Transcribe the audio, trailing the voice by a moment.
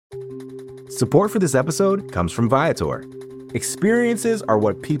Support for this episode comes from Viator. Experiences are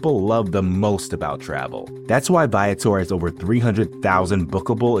what people love the most about travel. That's why Viator has over 300,000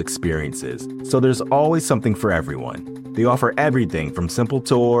 bookable experiences, so there's always something for everyone. They offer everything from simple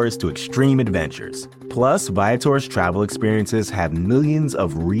tours to extreme adventures. Plus, Viator's travel experiences have millions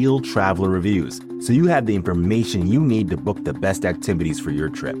of real traveler reviews, so you have the information you need to book the best activities for your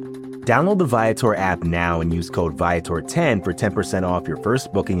trip. Download the Viator app now and use code Viator10 for 10% off your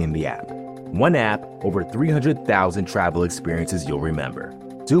first booking in the app. One app, over 300,000 travel experiences you'll remember.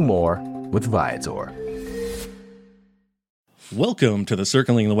 Do more with Viator. Welcome to the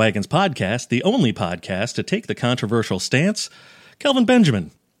Circling the Wagons podcast, the only podcast to take the controversial stance. Kelvin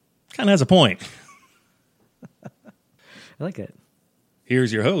Benjamin kind of has a point. I like it.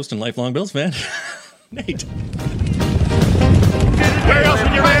 Here's your host and lifelong Bills fan, Nate. Where else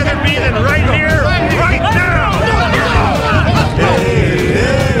would you rather be than right here, right now? Hey,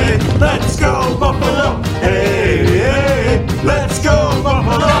 hey, let's go Buffalo! Hey, hey, let's go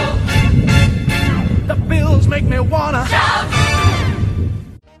Buffalo! The Bills make me wanna shout.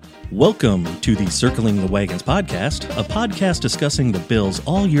 Welcome to the Circling the Wagons podcast, a podcast discussing the Bills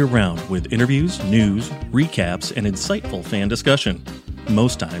all year round with interviews, news, recaps, and insightful fan discussion.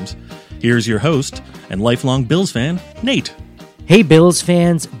 Most times. Here's your host and lifelong Bills fan, Nate. Hey, Bills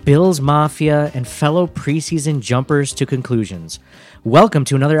fans, Bills Mafia, and fellow preseason jumpers to conclusions. Welcome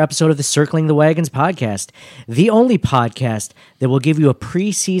to another episode of the Circling the Wagons podcast, the only podcast that will give you a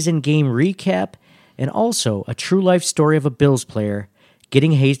preseason game recap and also a true life story of a Bills player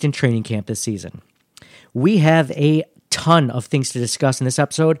getting hazed in training camp this season. We have a ton of things to discuss in this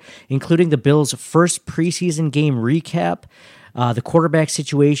episode, including the Bills' first preseason game recap, the quarterback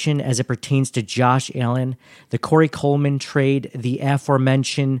situation as it pertains to Josh Allen, the Corey Coleman trade, the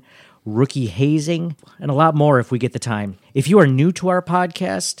aforementioned rookie hazing, and a lot more if we get the time. If you are new to our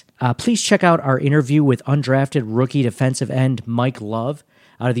podcast, please check out our interview with undrafted rookie defensive end Mike Love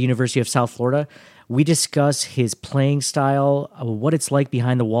out of the University of South Florida. We discuss his playing style, what it's like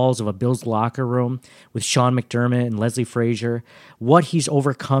behind the walls of a Bills locker room with Sean McDermott and Leslie Frazier, what he's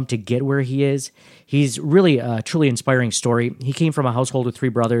overcome to get where he is. He's really a truly inspiring story. He came from a household with 3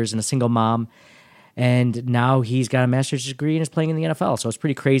 brothers and a single mom, and now he's got a master's degree and is playing in the NFL, so it's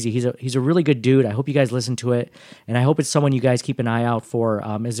pretty crazy. He's a really good dude. I hope you guys listen to it, and I hope it's someone you guys keep an eye out for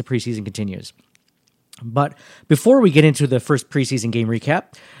as the preseason continues. But before we get into the first preseason game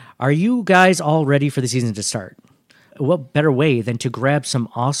recap, are you guys all ready for the season to start? What better way than to grab some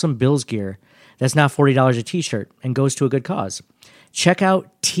awesome Bills gear that's not $40 a t-shirt and goes to a good cause? Check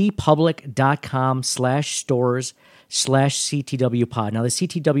out tpublic.com/stores/CTW pod. Now, the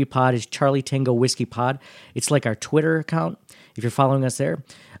CTW pod is Charlie Tango Whiskey Pod. It's like our Twitter account, if you're following us there.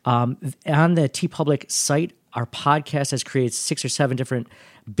 On the TeePublic site, our podcast has created 6 or 7 different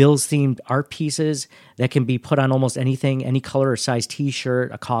Bills-themed art pieces that can be put on almost anything, any color or size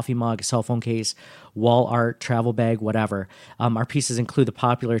t-shirt, a coffee mug, a cell phone case, wall art, travel bag, whatever. Our pieces include the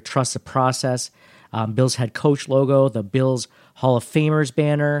popular Trust the Process, Bills head coach logo, the Bills Hall of Famers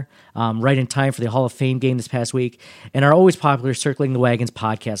banner, right in time for the Hall of Fame game this past week, and our always popular Circling the Wagons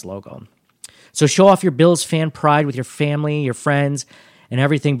podcast logo. So show off your Bills fan pride with your family, your friends, and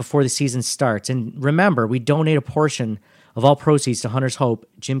everything before the season starts. And remember, we donate a portion of all proceeds to Hunter's Hope,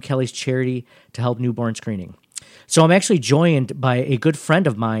 Jim Kelly's charity to help newborn screening. So I'm actually joined by a good friend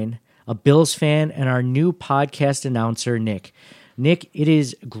of mine, a Bills fan, and our new podcast announcer, Nick. Nick, it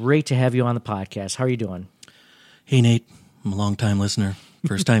is great to have you on the podcast. How are you doing? Hey, Nate. I'm a long-time listener,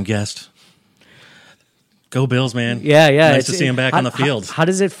 first-time guest. Go Bills, man. Yeah. Nice to see him back on the field. How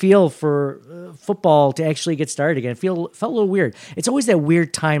does it feel for football to actually get started again? It felt a little weird. It's always that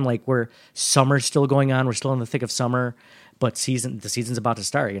weird time, like where summer's still going on. We're still in the thick of summer, but the season's about to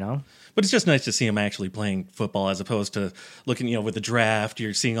start, you know? But it's just nice to see him actually playing football as opposed to looking, with the draft,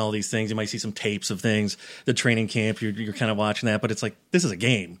 you're seeing all these things. You might see some tapes of things, the training camp, you're kind of watching that, but it's like, this is a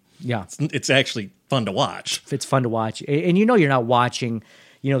game. Yeah. It's actually fun to watch. It's fun to watch. And you're not watching,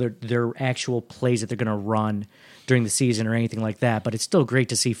 their actual plays that they're going to run during the season or anything like that, but it's still great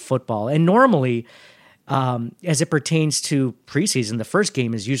to see football. And normally, as it pertains to preseason, the first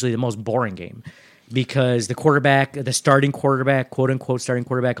game is usually the most boring game because the starting quarterback, quote-unquote starting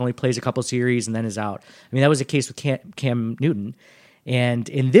quarterback, only plays a couple series and then is out. I mean, that was the case with Cam Newton. And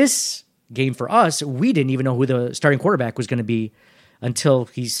in this game for us, we didn't even know who the starting quarterback was going to be until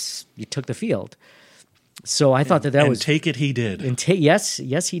he took the field. So I thought that was... take it, he did. Yes,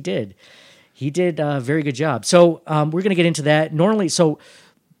 he did. He did a very good job. So we're going to get into that. Normally, so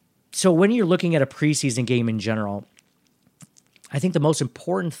when you're looking at a preseason game in general, I think the most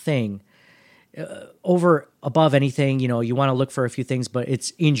important thing, above anything, you want to look for a few things, but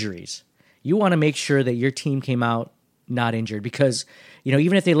it's injuries. you want to make sure that your team came out not injured, because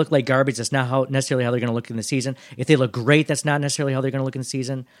even if they look like garbage, that's not necessarily how they're going to look in the season. If they look great, that's not necessarily how they're going to look in the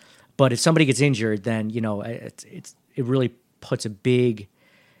season. But if somebody gets injured, then it really puts a big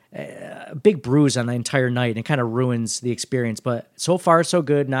bruise on the entire night, and it kind of ruins the experience. But so far, so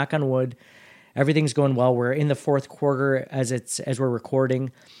good. Knock on wood, everything's going well. We're in the fourth quarter as we're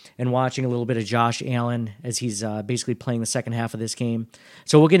recording and watching a little bit of Josh Allen as he's basically playing the second half of this game.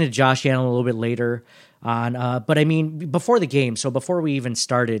 So we'll get into Josh Allen a little bit later on. But I mean, before the game, so before we even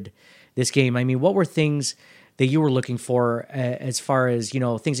started this game, I mean, what were things that you were looking for as far as,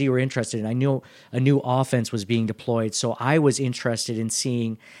 things that you were interested in? I knew a new offense was being deployed, so I was interested in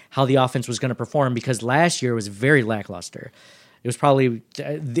seeing how the offense was going to perform, because last year was very lackluster. It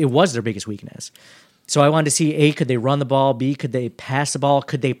was their biggest weakness. So I wanted to see, A, could they run the ball? B, could they pass the ball?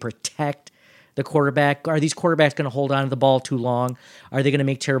 Could they protect the quarterback? Are these quarterbacks going to hold on to the ball too long? Are they going to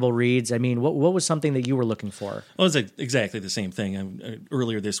make terrible reads? I mean, what was something that you were looking for? Well, it was exactly the same thing.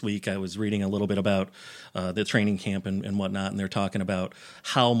 Earlier this week, I was reading a little bit about the training camp and whatnot, and they're talking about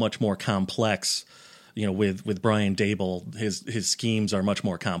how much more complex, with Brian Daboll, his schemes are much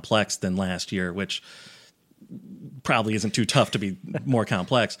more complex than last year, which probably isn't too tough to be more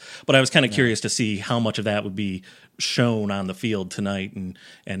complex. But I was kind of curious to see how much of that would be shown on the field tonight,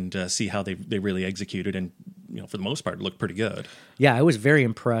 and see how they really executed. And for the most part, it looked pretty good. Yeah, I was very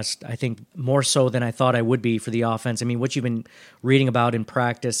impressed. I think more so than I thought I would be for the offense. I mean, what you've been reading about in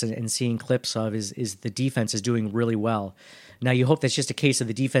practice and seeing clips of is the defense is doing really well. Now, you hope that's just a case of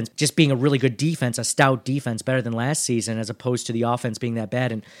the defense just being a really good defense, a stout defense, better than last season, as opposed to the offense being that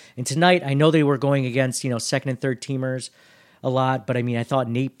bad. And tonight, I know they were going against, second and third teamers a lot, but I mean, I thought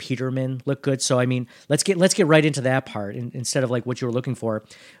Nate Peterman looked good. So, I mean, let's get right into that part instead of like what you were looking for.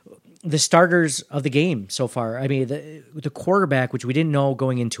 The starters of the game so far. I mean, the quarterback, which we didn't know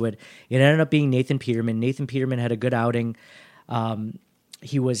going into it, it ended up being Nathan Peterman. Nathan Peterman had a good outing.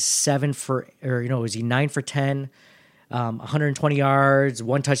 He was 9 for 10. 120 yards,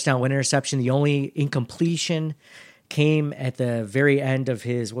 1 touchdown, 1 interception. The only incompletion came at the very end of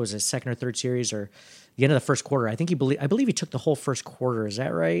his second or third series, or the end of the first quarter. I believe he took the whole first quarter. Is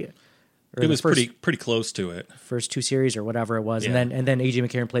that right? Or it was pretty close to it. First 2 series or whatever it was, yeah. and then AJ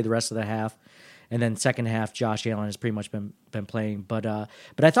McCarron played the rest of the half. And then second half, Josh Allen has pretty much been playing. But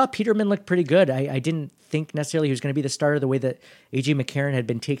I thought Peterman looked pretty good. I didn't think necessarily he was going to be the starter the way that A.J. McCarron had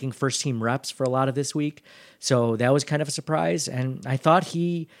been taking first-team reps for a lot of this week. So that was kind of a surprise. And I thought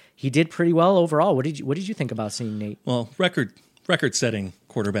he did pretty well overall. What did you think about seeing Nate? Well, record-setting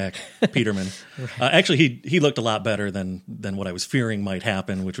quarterback Peterman. Actually, he looked a lot better than what I was fearing might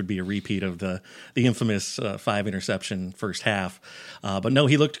happen, which would be a repeat of the infamous 5-interception first half. But no,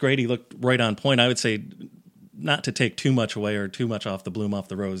 he looked great. He looked right on point. I would say, not to take too much away or too much off the bloom off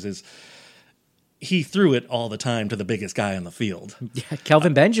the rose, is he threw it all the time to the biggest guy on the field. Yeah,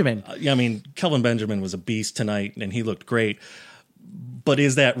 Kelvin Benjamin. I mean, Kelvin Benjamin was a beast tonight, and he looked great. But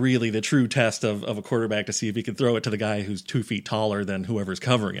is that really the true test of a quarterback, to see if he can throw it to the guy who's 2 feet taller than whoever's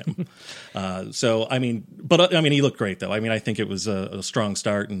covering him? He looked great, though. I mean, I think it was a strong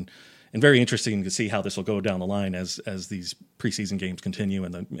start, and very interesting to see how this will go down the line as these preseason games continue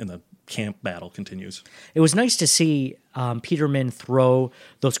and the camp battle continues. It was nice to see Peterman throw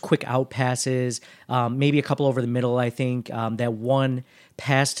those quick out passes, maybe a couple over the middle, I think. That one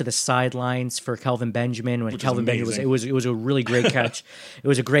pass to the sidelines for Kelvin Benjamin, when Kelvin Benjamin it was a really great catch. It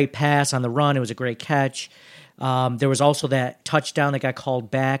was a great pass on the run. It was a great catch. There was also that touchdown that got called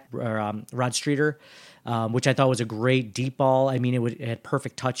back, Rod Streeter, which I thought was a great deep ball. I mean, it had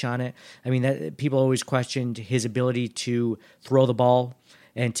perfect touch on it. I mean, people always questioned his ability to throw the ball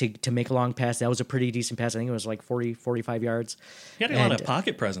and to make a long pass. That was a pretty decent pass. I think it was like 40, 45 yards. He had a lot of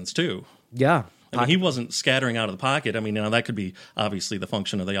pocket presence, too. Yeah. I mean, he wasn't scattering out of the pocket. I mean, that could be obviously the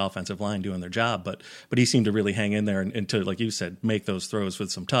function of the offensive line doing their job, but he seemed to really hang in there and to, like you said, make those throws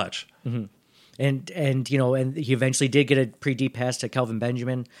with some touch. Mm-hmm. And he eventually did get a pretty deep pass to Kelvin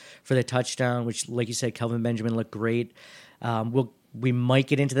Benjamin for the touchdown, which, like you said, Kelvin Benjamin looked great. We might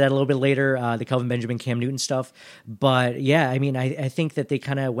get into that a little bit later, the Kelvin Benjamin, Cam Newton stuff. But yeah, I mean, I think that they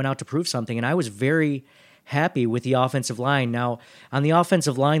kind of went out to prove something, and I was very happy with the offensive line. Now, on the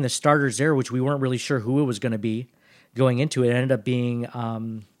offensive line, the starters there, which we weren't really sure who it was going to be going into it, ended up being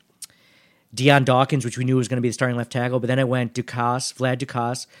Deion Dawkins, which we knew was going to be the starting left tackle, but then it went Vlad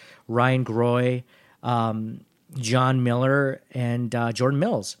Ducasse, Ryan Groy, John Miller, and Jordan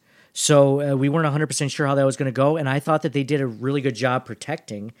Mills. So we weren't 100% sure how that was going to go, and I thought that they did a really good job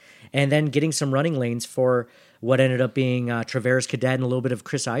protecting and then getting some running lanes for what ended up being Travaris Cadet and a little bit of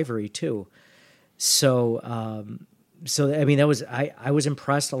Chris Ivory too. So I mean, that was I was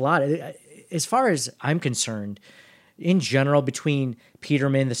impressed a lot. as far as I'm concerned, in general, between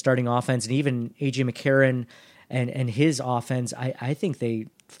Peterman, the starting offense, and even A.J. McCarron and his offense, I think they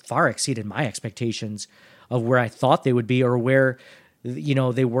far exceeded my expectations of where I thought they would be or where,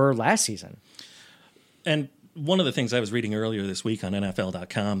 they were last season. And one of the things I was reading earlier this week on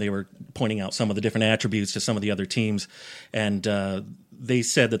NFL.com, they were pointing out some of the different attributes to some of the other teams, and they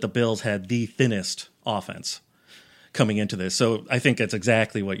said that the Bills had the thinnest offense coming into this. So I think that's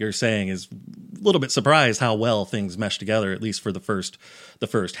exactly what you're saying, is a little bit surprised how well things meshed together, at least for the first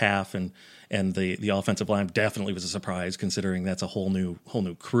half, and the offensive line definitely was a surprise considering that's a whole new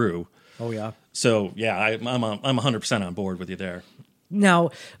crew. Oh yeah. So yeah, I'm 100% on board with you there. Now,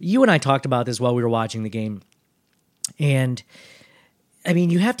 you and I talked about this while we were watching the game, and I mean,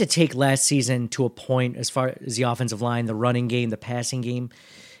 you have to take last season to a point as far as the offensive line, the running game, the passing game,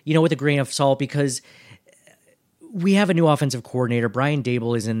 with a grain of salt, because we have a new offensive coordinator. Brian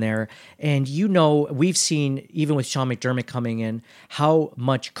Dable is in there. And we've seen, even with Sean McDermott coming in, how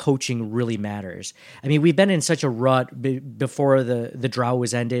much coaching really matters. I mean, we've been in such a rut before the drought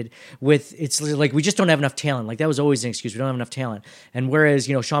was ended it's like we just don't have enough talent. Like, that was always an excuse. We don't have enough talent. And whereas,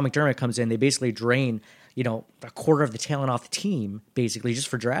 Sean McDermott comes in, they basically drain, a quarter of the talent off the team, basically, just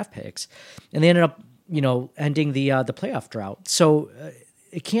for draft picks. And they ended up, ending the playoff drought. So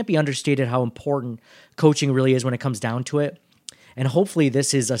it can't be understated how important coaching really is when it comes down to it. And hopefully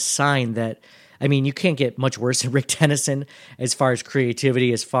this is a sign that, I mean, you can't get much worse than Rick Tennyson as far as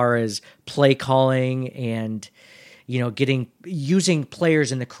creativity, as far as play calling and, using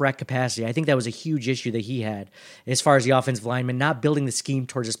players in the correct capacity. I think that was a huge issue that he had as far as the offensive lineman, not building the scheme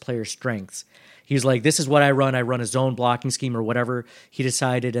towards his players' strengths. He's like, this is what I run. I run a zone blocking scheme or whatever he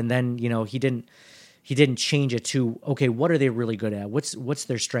decided. And then, he didn't change it to, okay, what are they really good at? What's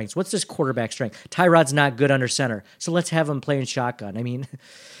their strengths? What's this quarterback strength? Tyrod's not good under center, so let's have him play in shotgun. I mean,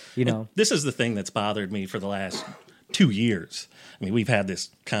 And this is the thing that's bothered me for the last 2 years. I mean, we've had this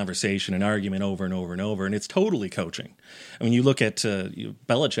conversation and argument over and over and over, and it's totally coaching. I mean, you look at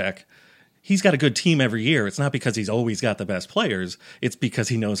Belichick, he's got a good team every year. It's not because he's always got the best players. It's because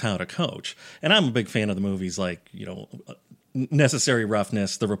he knows how to coach. And I'm a big fan of the movies like, Necessary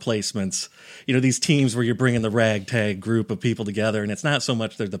Roughness, The Replacements, these teams where you're bringing the ragtag group of people together, and it's not so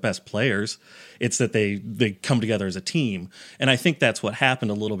much they're the best players, it's that they come together as a team. And I think that's what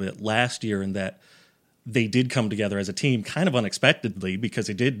happened a little bit last year, in that they did come together as a team kind of unexpectedly, because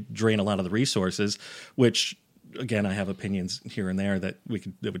they did drain a lot of the resources, which, again, I have opinions here and there that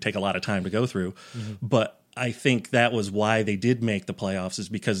it would take a lot of time to go through. Mm-hmm. But I think that was why they did make the playoffs, is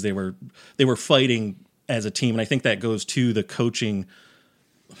because they were fighting as a team. And I think that goes to the coaching,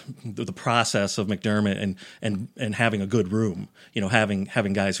 the process of McDermott and having a good room,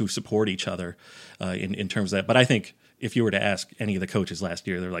 having guys who support each other in terms of that. But I think if you were to ask any of the coaches last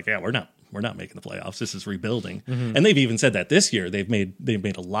year, they're like, yeah, we're not making the playoffs. This is rebuilding. Mm-hmm. And they've even said that this year. They've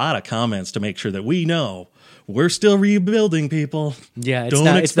made a lot of comments to make sure that we know we're still rebuilding, people. Yeah,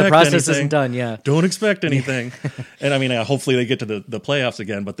 it's the process isn't done. Yeah, don't expect anything. And I mean, hopefully they get to the playoffs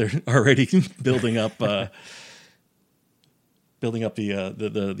again, but they're already building up the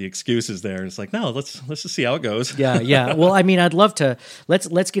excuses there. It's like, no, let's just see how it goes. Yeah. Well, I mean, I'd love to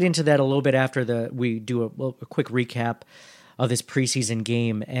let's get into that a little bit after we do a quick recap of this preseason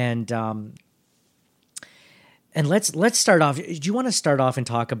game, and let's start off. Do you want to start off and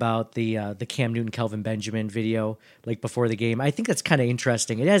talk about the Cam Newton, Kelvin Benjamin video, like before the game? I think that's kind of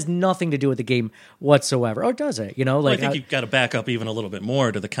interesting. It has nothing to do with the game whatsoever. Or does it? I think you've got to back up even a little bit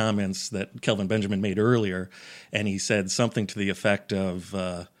more to the comments that Kelvin Benjamin made earlier, and he said something to the effect of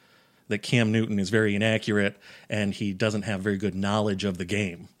that Cam Newton is very inaccurate and he doesn't have very good knowledge of the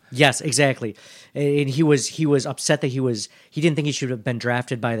game. Yes, exactly. And he was upset that he didn't think he should have been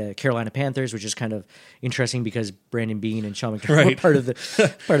drafted by the Carolina Panthers, which is kind of interesting because Brandon Beane and Sean McDermott were part of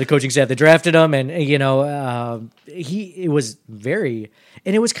the coaching staff that drafted him, and it was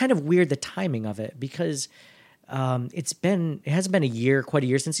kind of weird, the timing of it, because it hasn't been quite a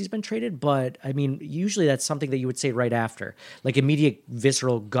year since he's been traded, but I mean, usually that's something that you would say right after, like immediate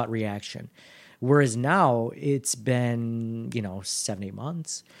visceral gut reaction. Whereas now it's been, 7-8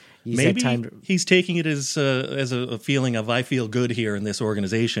 months. Maybe he's taking it as a feeling of, I feel good here in this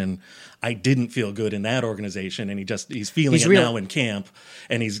organization. I didn't feel good in that organization, and he's feeling it now in camp,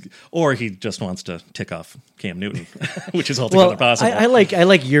 and he just wants to tick off Cam Newton, which is altogether possible. I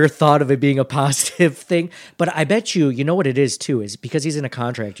like your thought of it being a positive thing, but I bet you know what it is too, is because he's in a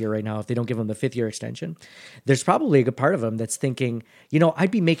contract year right now. If they don't give him the 5th-year extension, there's probably a good part of him that's thinking,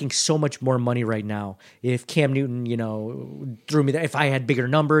 I'd be making so much more money right now if Cam Newton, threw me there, if I had bigger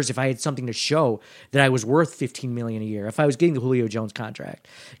numbers, if I had something to show that I was worth $15 million a year, if I was getting the Julio Jones contract,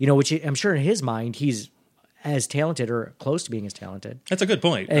 which I'm sure in his mind he's as talented or close to being as talented. That's a good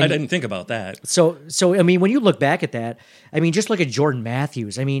point. I didn't think about that. So I mean, when you look back at that, I mean, just look at Jordan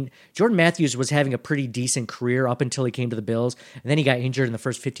Matthews. I mean, Jordan Matthews was having a pretty decent career up until he came to the Bills, and then he got injured in the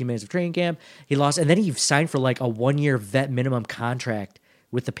first 15 minutes of training camp. He lost, and then he signed for like a 1-year vet minimum contract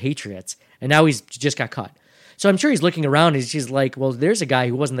with the Patriots, and now he's just got cut. So I'm sure he's looking around and he's like, well, there's a guy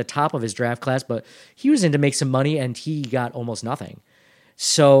who wasn't the top of his draft class, but he was in to make some money, and he got almost nothing.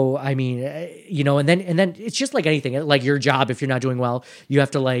 So, I mean, and then it's just like anything, like your job, if you're not doing well, you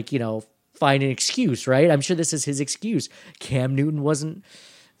have to find an excuse, right? I'm sure this is his excuse. Cam Newton wasn't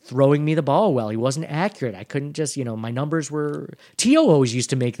throwing me the ball well. He wasn't accurate. I couldn't just, my numbers were, T.O. always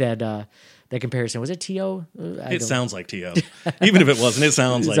used to make that comparison. Was it T.O.? It sounds like T.O. Even if it wasn't, it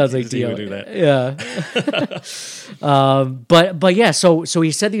sounds like T.O. would do that. Yeah. But yeah, so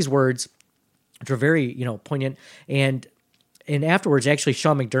he said these words, which were very, poignant, and afterwards, actually,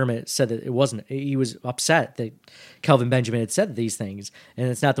 Sean McDermott said that it wasn't. He was upset that Kelvin Benjamin had said these things, and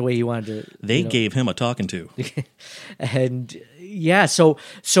it's not the way he wanted to. They gave him a talking to. And yeah, so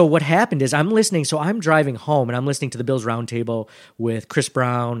what happened is I'm listening. So I'm driving home, and I'm listening to the Bills Roundtable with Chris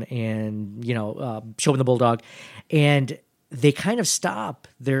Brown and Chauvin the Bulldog, and they kind of stop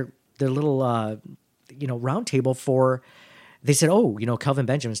their little roundtable for. They said, Kelvin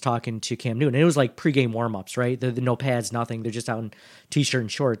Benjamin's talking to Cam Newton. And it was like pregame warm-ups, right? The no pads, nothing. They're just out in T-shirt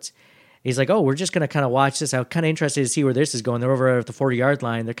and shorts. He's like, we're just going to kind of watch this. I'm kind of interested to see where this is going. They're over at the 40-yard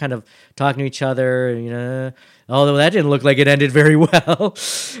line. They're kind of talking to each other, although that didn't look like it ended very well.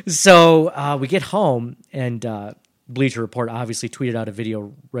 So we get home, and Bleacher Report obviously tweeted out a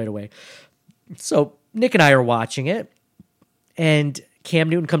video right away. So Nick and I are watching it, and Cam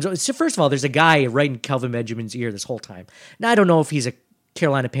Newton comes over. So first of all, there's a guy right in Kelvin Benjamin's ear this whole time. Now, I don't know if he's a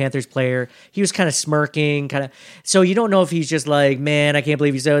Carolina Panthers player. He was kind of smirking, so you don't know if he's just like, man, I can't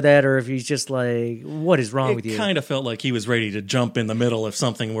believe you said that, or if he's just like, what is wrong with you? It kind of felt like he was ready to jump in the middle if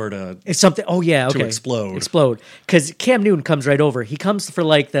something were to... If something, to explode. Because Cam Newton comes right over. He comes for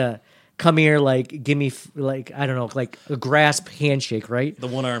come here, give me, I don't know, like a grasp handshake, right? The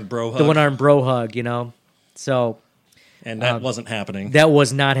one-armed bro hug. The one-armed bro hug, So... And that wasn't happening. That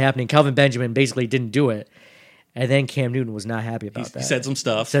was not happening. Kelvin Benjamin basically didn't do it. And then Cam Newton was not happy about that. He said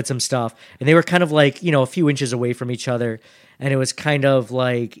some stuff. And they were kind of a few inches away from each other. And it was kind of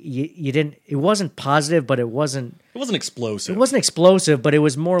like, it wasn't positive, but it wasn't explosive. It wasn't explosive, but it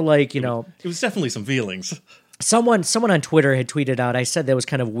was more like, It was definitely some feelings. Someone on Twitter had tweeted out, I said that was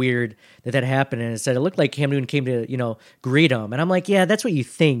kind of weird that happened. And it said, it looked like Cam Newton came to, greet him. And I'm like, yeah, that's what you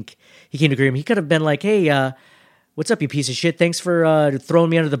think. He came to greet him. He could have been like, hey, what's up, you piece of shit? Thanks for throwing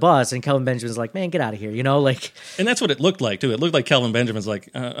me under the bus. And Kelvin Benjamin's like, man, get out of here, And that's what it looked like, too. It looked like Kelvin Benjamin's like,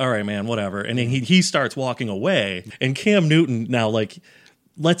 all right, man, whatever. And then he starts walking away. And Cam Newton now,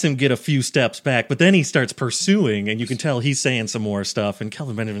 lets him get a few steps back. But then he starts pursuing, and you can tell he's saying some more stuff. And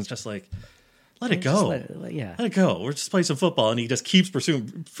Kelvin Benjamin's just like, let it go. Let it go. We're just playing some football. And he just keeps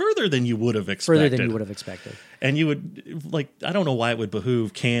pursuing further than you would have expected. And you would, I don't know why it would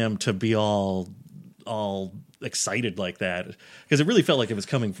behoove Cam to be all excited like that, because it really felt like it was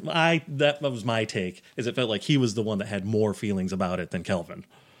coming from that was my take, is it felt like he was the one that had more feelings about it than Kelvin.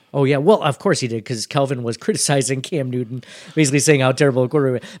 Oh yeah, well of course he did, because Kelvin was criticizing Cam Newton, basically saying how terrible a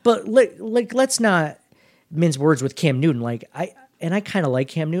quarterback. But let's not mince words with Cam Newton. I kind of like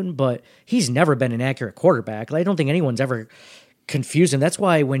Cam Newton, but he's never been an accurate quarterback. I don't think anyone's ever confused him. That's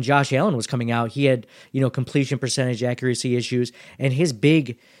why when Josh Allen was coming out, he had completion percentage, accuracy issues, and his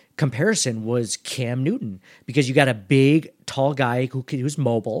big comparison was Cam Newton, because you got a big, tall guy who's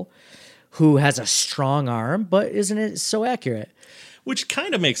mobile, who has a strong arm, but isn't it so accurate? Which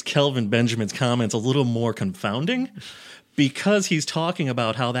kind of makes Kelvin Benjamin's comments a little more confounding, because he's talking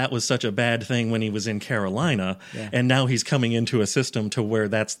about how that was such a bad thing when he was in Carolina, and now he's coming into a system to where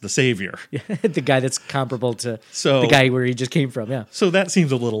that's the savior. The guy that's comparable to the guy where he just came from, yeah. So that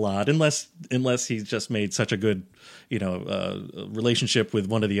seems a little odd, unless he's just made such a good relationship with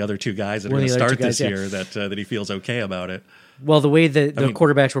one of the other two guys that are going to start this year that he feels okay about it. Well, the way that the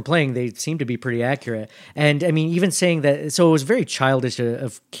quarterbacks were playing, they seemed to be pretty accurate. And, I mean, even saying that, so it was very childish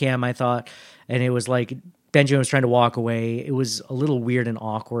of Cam, I thought, and it was like Benjamin was trying to walk away. It was a little weird and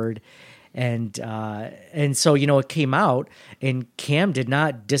awkward. And so, it came out, and Cam did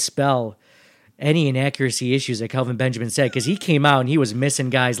not dispel any inaccuracy issues that Kelvin Benjamin said, because he came out and he was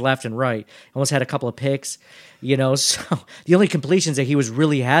missing guys left and right. Almost had a couple of picks, so the only completions that he was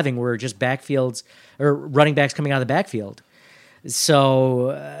really having were just backfields or running backs coming out of the backfield.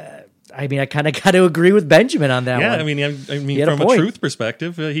 So I mean, I kind of got to agree with Benjamin on that one. Yeah, I mean, from a truth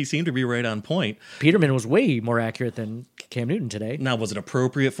perspective, he seemed to be right on point. Peterman was way more accurate than Cam Newton today. Now, was it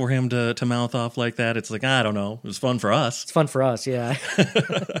appropriate for him to mouth off like that? It's like, I don't know. It was fun for us. It's fun for us, yeah.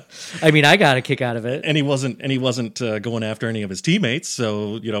 I mean, I got a kick out of it. And he wasn't going after any of his teammates,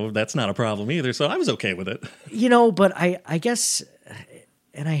 so that's not a problem either. So I was okay with it. But I guess,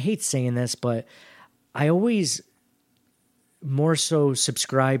 and I hate saying this, but I always more so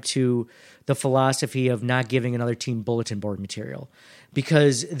subscribe to the philosophy of not giving another team bulletin board material,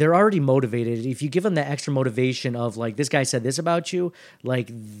 because they're already motivated. If you give them the extra motivation of like, this guy said this about you,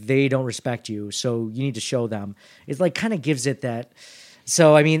 like they don't respect you, so you need to show them. It like kind of gives it that.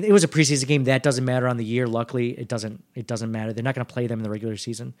 So I mean, it was a preseason game. That doesn't matter on the year. Luckily, it doesn't matter. They're not going to play them in the regular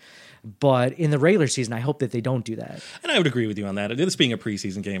season, but in the regular season, I hope that they don't do that. And I would agree with you on that. This being a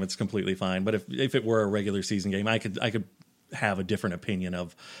preseason game, it's completely fine. But if it were a regular season game, I could have a different opinion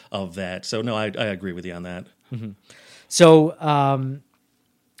of that. So no, I agree with you on that. Mm-hmm. So,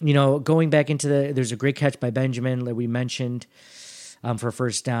 going back into there's a great catch by Benjamin that we mentioned for a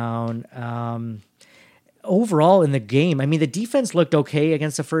first down. Overall in the game, I mean, the defense looked okay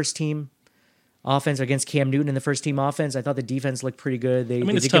against the first team offense, against Cam Newton in the first team offense. I thought the defense looked pretty good.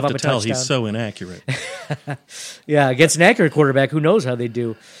 It's tough to tell. He's so inaccurate. Yeah, against an accurate quarterback, who knows how they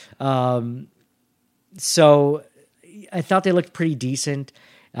do. So I thought they looked pretty decent.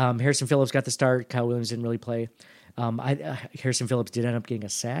 Harrison Phillips got the start. Kyle Williams didn't really play. Harrison Phillips did end up getting a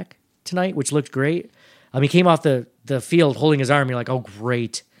sack tonight, which looked great. He came off the field holding his arm. You're like, oh,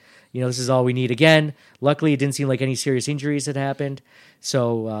 great. This is all we need. Again, luckily, it didn't seem like any serious injuries had happened,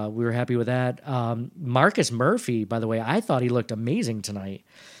 so we were happy with that. Marcus Murphy, by the way, I thought he looked amazing tonight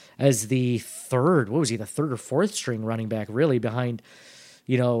as the third or fourth string running back, really, behind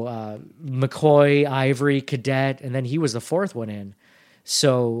McCoy, Ivory, Cadet, and then he was the fourth one in.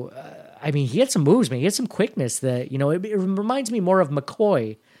 So, he had some moves, man. He had some quickness that, it reminds me more of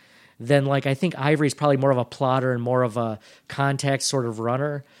McCoy than, like, I think Ivory's probably more of a plotter and more of a contact sort of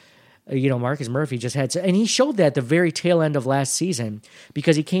runner. Marcus Murphy just had and he showed that at the very tail end of last season,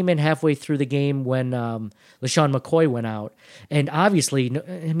 because he came in halfway through the game when LaShawn McCoy went out. And obviously,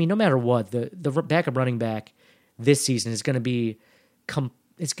 no matter what, the backup running back this season is going to be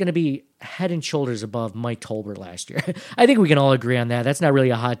it's going to be head and shoulders above Mike Tolbert last year. I think we can all agree on that. That's not really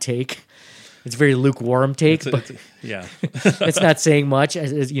a hot take. It's a very lukewarm take, but yeah, it's not saying much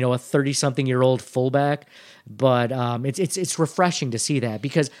as a 30-something-year-old fullback. But it's refreshing to see that,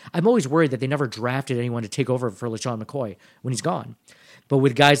 because I'm always worried that they never drafted anyone to take over for LaShawn McCoy when he's gone. But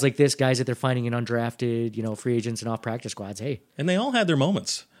with guys like this, guys that they're finding in undrafted, free agents and off practice squads, hey. And they all had their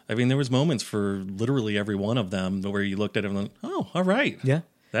moments. I mean, there was moments for literally every one of them where you looked at him and went, oh, all right. Yeah.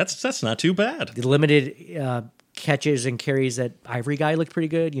 That's not too bad. The limited catches and carries that Ivory guy looked pretty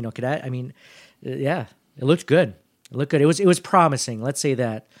good. Cadet, it looked good. It was promising. Let's say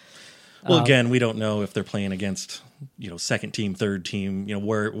that. Well, again, we don't know if they're playing against, second team, third team.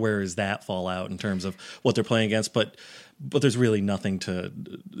 Where does that fall out in terms of what they're playing against? But there's really nothing to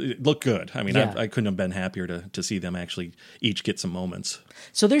look good. I mean, yeah. I couldn't have been happier to see them actually each get some moments.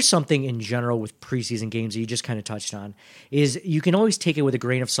 So there's something in general with preseason games that you just kind of touched on, is you can always take it with a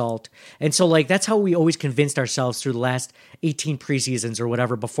grain of salt. And so, like, that's how we always convinced ourselves through the last 18 preseasons or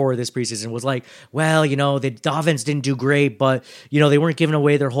whatever before this preseason was like, well, the offense didn't do great, but, they weren't giving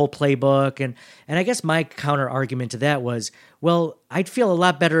away their whole playbook. And I guess my counter argument to that was, well, I'd feel a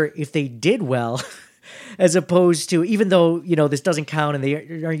lot better if they did well as opposed to, even though, this doesn't count and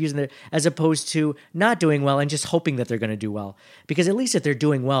they aren't using it, as opposed to not doing well and just hoping that they're going to do well. Because at least if they're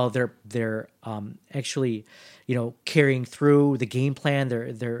doing well, they're actually, carrying through the game plan.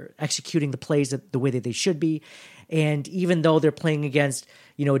 They're executing the plays the way that they should be. And even though they're playing against,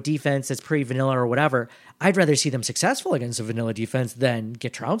 a defense that's pretty vanilla or whatever, I'd rather see them successful against a vanilla defense than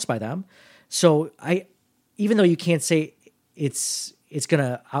get trounced by them. So even though you can't say it's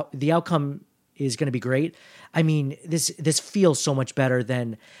the outcome is going to be great, I mean, this feels so much better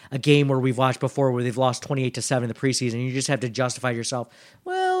than a game where we've watched before where they've lost 28-7 in the preseason. You just have to justify yourself.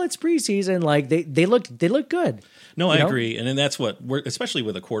 Well, it's preseason. Like they look good. No, I agree. And then that's what especially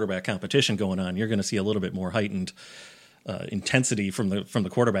with a quarterback competition going on, you're going to see a little bit more heightened intensity from the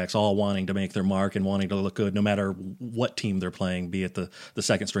quarterbacks, all wanting to make their mark and wanting to look good no matter what team they're playing, be it the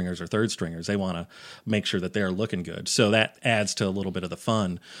second stringers or third stringers. They want to make sure that they're looking good. So that adds to a little bit of the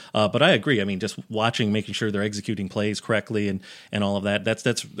fun. But I agree. I mean, just watching, making sure they're executing plays correctly and all of that,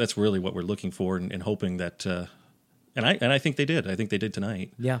 that's really what we're looking for and hoping that and I think they did. I think they did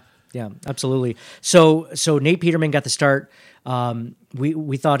tonight. Yeah. Yeah, absolutely. So Nate Peterman got the start. We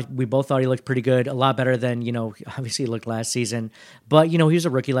both thought he looked pretty good, a lot better than, obviously he looked last season. But, he was a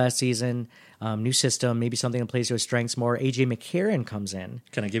rookie last season, new system, maybe something that plays to his strengths more. AJ McCarron comes in.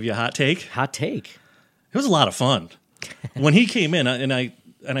 Can I give you a hot take? Hot take. It was a lot of fun. When he came in, and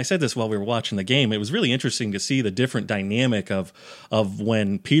I said this while we were watching the game, it was really interesting to see the different dynamic of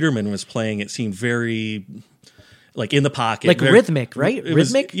when Peterman was playing. It seemed very like in the pocket, like very, rhythmic, right?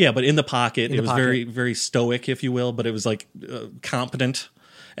 Rhythmic, yeah, but in the pocket, it was pocket. very, very stoic, if you will. But it was like competent,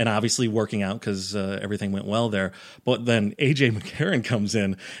 and obviously working out because everything went well there. But then AJ McCarron comes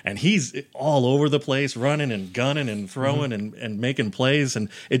in, and he's all over the place, running and gunning and throwing and making plays, and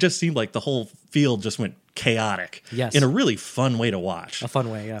it just seemed like the whole field just went chaotic. Yes, in a really fun way to watch. A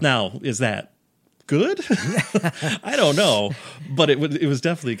fun way, yeah. Now, is that good? I don't know, but it was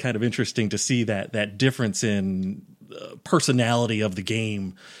definitely kind of interesting to see that difference in personality of the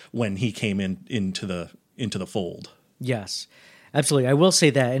game when he came into the fold. Yes, absolutely. I will say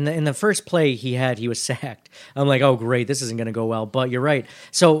that in the first play he was sacked. I'm like, oh great, this isn't going to go well. But you're right.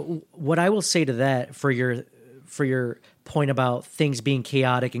 So what I will say to that for your point about things being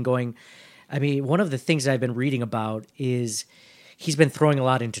chaotic and going, I mean, one of the things I've been reading about is he's been throwing a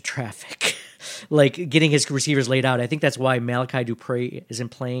lot into traffic. Like getting his receivers laid out. I think that's why Malachi Dupre isn't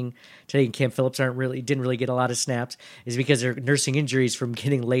playing today and Cam Phillips didn't really get a lot of snaps, is because they're nursing injuries from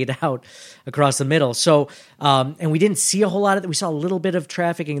getting laid out across the middle. So, and we didn't see a whole lot of that. We saw a little bit of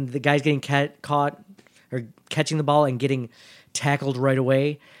traffic and the guys getting caught or catching the ball and getting tackled right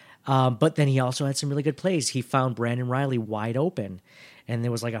away. But then he also had some really good plays. He found Brandon Riley wide open, and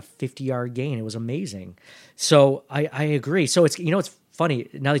there was like a 50-yard gain. It was amazing. So I agree. So it's funny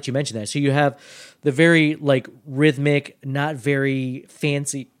now that you mention that. So you have the very like rhythmic, not very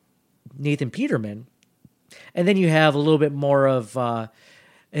fancy Nathan Peterman, and then you have a little bit more of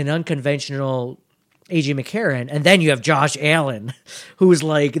an unconventional AJ McCarron, and then you have Josh Allen, who's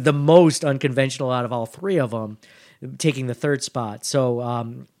like the most unconventional out of all three of them, taking the third spot.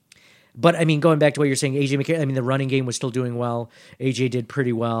 So, but I mean, going back to what you're saying, AJ McCarron, I mean, the running game was still doing well. AJ did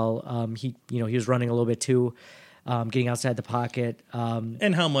pretty well. He was running a little bit too. Getting outside the pocket.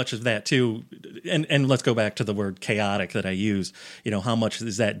 And how much is that too? And let's go back to the word chaotic that I use. How much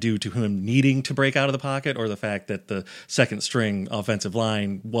is that due to him needing to break out of the pocket, or the fact that the second string offensive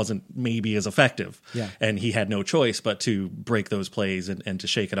line wasn't maybe as effective? Yeah. And he had no choice but to break those plays and to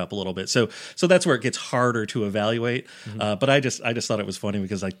shake it up a little bit. So that's where it gets harder to evaluate. Mm-hmm. But I just thought it was funny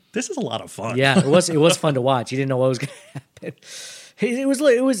because this is a lot of fun. Yeah, it was fun to watch. You didn't know what was going to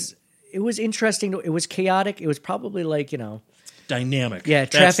happen. It was interesting. It was chaotic. It was probably like, dynamic. Yeah,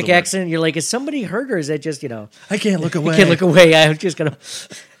 traffic accident. You're like, is somebody hurt or is that just, I can't look away. I can't look away. I'm just going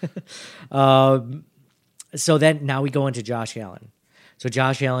to. So then now we go into Josh Allen. So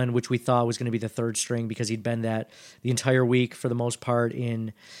Josh Allen, which we thought was going to be the third string because he'd been that the entire week for the most part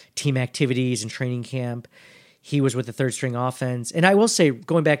in team activities and training camp. He was with the third string offense. And I will say,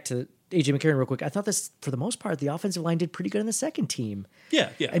 going back to AJ McCarron real quick, I thought this, for the most part, the offensive line did pretty good in the second team. Yeah.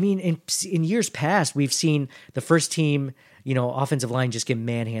 I mean, in years past, we've seen the first team, offensive line just get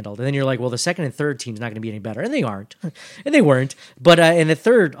manhandled. And then you're like, well, the second and third team's not going to be any better. And they aren't. And they weren't. But and the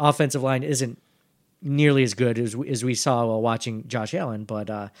third offensive line isn't nearly as good as we saw while watching Josh Allen. But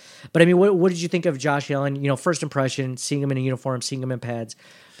I mean, what did you think of Josh Allen? First impression, seeing him in a uniform, seeing him in pads,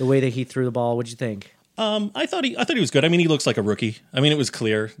 the way that he threw the ball. What did you think? I thought he was good. I mean, he looks like a rookie. I mean, it was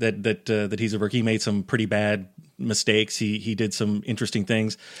clear that he's a rookie. He made some pretty bad mistakes. He did some interesting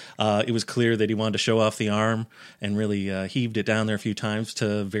things. It was clear that he wanted to show off the arm and really heaved it down there a few times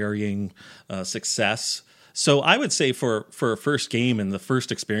to varying success. So I would say for a first game and the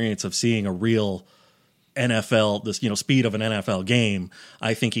first experience of seeing a real NFL, this speed of an NFL game,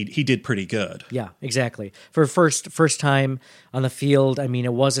 I think he did pretty good. Yeah, exactly. For first time on the field, I mean,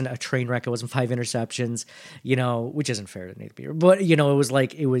 it wasn't a train wreck. It wasn't 5 interceptions, which isn't fair to Nate Peter. But it was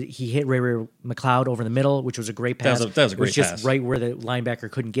like he hit Ray McLeod over the middle, which was a great pass. That was a great pass. Just right where the linebacker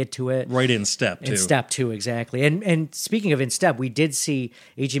couldn't get to it. Right in step too. In step too, exactly. And speaking of in step, we did see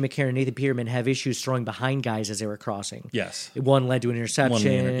AJ McCarron and Nathan Peterman have issues throwing behind guys as they were crossing. Yes. One led to an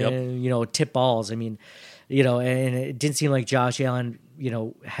interception. Tip balls. I mean. And it didn't seem like Josh Allen,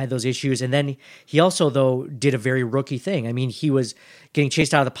 had those issues. And then he also, though, did a very rookie thing. I mean, he was getting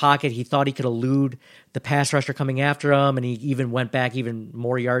chased out of the pocket. He thought he could elude the pass rusher coming after him, and he even went back even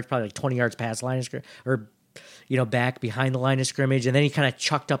more yards, probably like 20 yards past the line of scrimmage, or, back behind the line of scrimmage. And then he kind of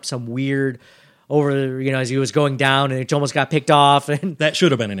chucked up some weird over, as he was going down, and it almost got picked off. And that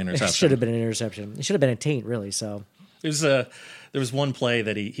should have been an interception. It should have been an interception. It should have been a taint, really, so... It was there was one play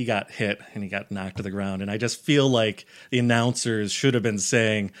that he got hit and he got knocked to the ground, and I just feel like the announcers should have been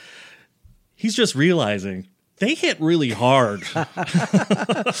saying, he's just realizing they hit really hard.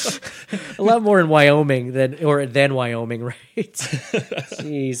 A lot more in Wyoming than Wyoming, right?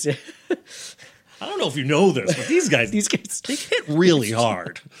 Jeez. I don't know if you know this, but these guys, they hit really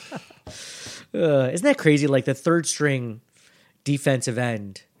hard. Isn't that crazy? Like the third string defensive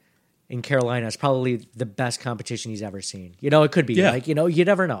end in Carolina is probably the best competition he's ever seen. You know, it could be like, you know, you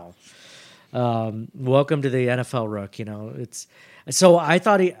never know. Welcome to the NFL, Rook. You know, so I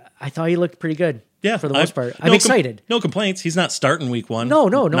thought he looked pretty good. Yeah, for the most part. I'm excited. No complaints. He's not starting week one. No,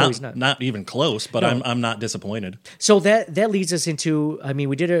 he's not. Not even close, but no. I'm not disappointed. So that leads us into, I mean,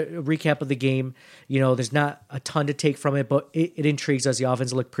 we did a recap of the game. You know, there's not a ton to take from it, but it intrigues us. The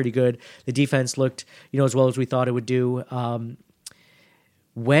offense looked pretty good. The defense looked, you know, as well as we thought it would do.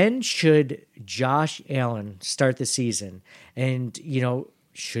 When should Josh Allen start the season? And, you know,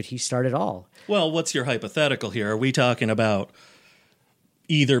 should he start at all? Well, what's your hypothetical here? Are we talking about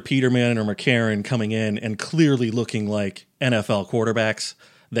either Peterman or McCarron coming in and clearly looking like NFL quarterbacks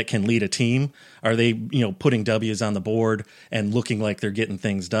that can lead a team? Are they, you know, putting W's on the board and looking like they're getting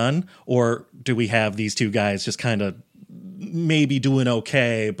things done? Or do we have these two guys just kind of maybe doing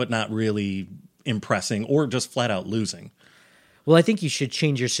okay, but not really impressing, or just flat out losing? Well, I think you should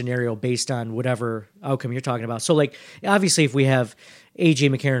change your scenario based on whatever outcome you're talking about. So, like, obviously, if we have A.J.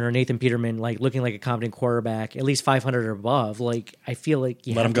 McCarron or Nathan Peterman, like, looking like a competent quarterback, at least 500 or above, like, I feel like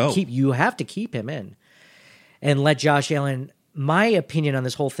you have to keep him in and let Josh Allen. My opinion on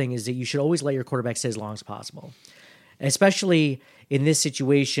this whole thing is that you should always let your quarterback stay as long as possible, especially in this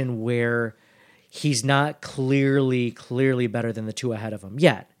situation where he's not clearly better than the two ahead of him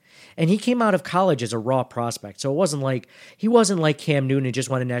yet. And he came out of college as a raw prospect. So he wasn't like Cam Newton and just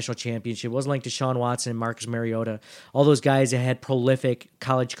won a national championship. It wasn't like Deshaun Watson and Marcus Mariota, all those guys that had prolific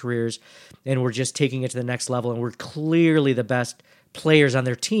college careers and were just taking it to the next level and were clearly the best players on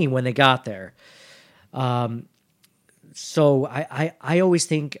their team when they got there. So I always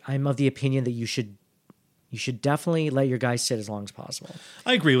think, I'm of the opinion that you should definitely let your guys sit as long as possible.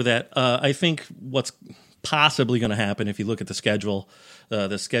 I agree with that. I think what's possibly going to happen, if you look at the schedule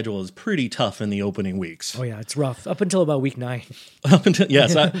is pretty tough in the opening weeks. Oh yeah, it's rough up until about week 9.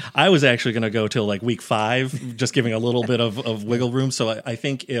 Yes, I was actually going to go till like week 5, just giving a little bit of wiggle room. So I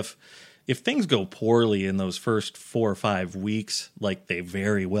think if things go poorly in those first 4 or 5 weeks, like they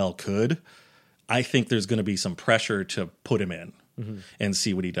very well could, I think there's going to be some pressure to put him in and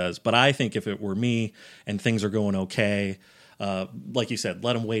see what he does. But I think if it were me and things are going okay, like you said,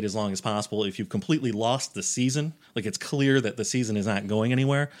 let him wait as long as possible. If you've completely lost the season, like it's clear that the season is not going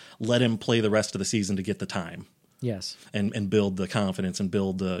anywhere, let him play the rest of the season to get the time. Yes. And build the confidence and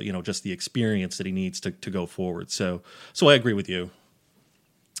build the, you know, just the experience that he needs to go forward. So I agree with you.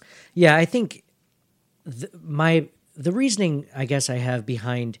 Yeah, I think the reasoning I guess I have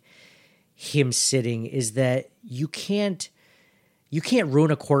behind him sitting is that you can't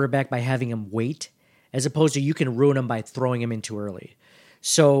ruin a quarterback by having him wait, as opposed to you can ruin him by throwing him in too early.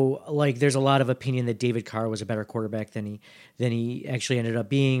 So, like, there's a lot of opinion that David Carr was a better quarterback than he actually ended up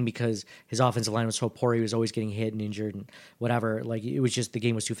being, because his offensive line was so poor. He was always getting hit and injured and whatever. Like, it was just, the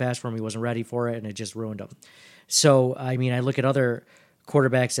game was too fast for him. He wasn't ready for it, and it just ruined him. So, I mean, I look at other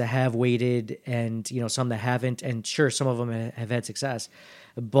quarterbacks that have waited and, you know, some that haven't, and sure, some of them have had success,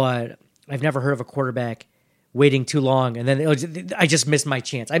 but I've never heard of a quarterback waiting too long, and then I just missed my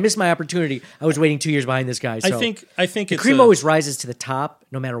chance. I missed my opportunity. I was waiting 2 years behind this guy. So I think the cream always rises to the top,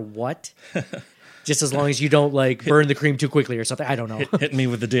 no matter what. Just as long as you don't like burn the cream too quickly or something. I don't know. Hit me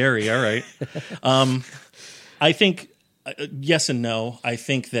with the dairy. All right. I think yes and no. I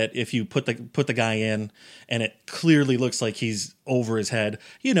think that if you put the guy in and it clearly looks like he's over his head,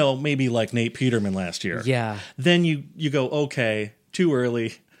 you know, maybe like Nate Peterman last year. Yeah. Then you go, okay, too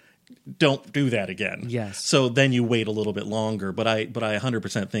early. Don't do that again. Yes. So then you wait a little bit longer. But I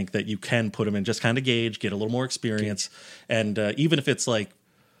 100% think that you can put him in, just kind of gauge, get a little more experience, and even if it's like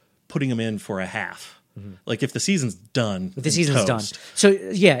putting him in for a half. Mm-hmm. Like if the season's done. If the season's done. So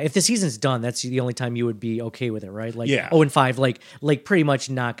yeah, if the season's done, that's the only time you would be okay with it, right? Like 0-5, like pretty much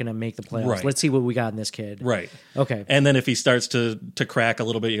not going to make the playoffs. Right. Let's see what we got in this kid. Right. Okay. And then if he starts to crack a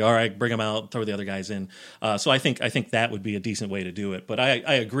little bit, you go, all right, bring him out, throw the other guys in. So I think that would be a decent way to do it. But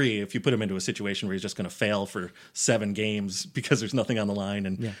I agree, if you put him into a situation where he's just going to fail for 7 games because there's nothing on the line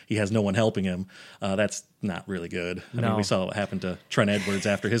and he has no one helping him, that's not really good. I mean, we saw what happened to Trent Edwards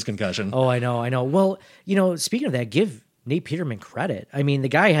after his concussion. Oh, I know. Well, you know, speaking of that, give Nate Peterman credit. I mean, the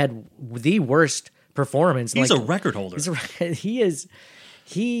guy had the worst performance. He's a record holder. He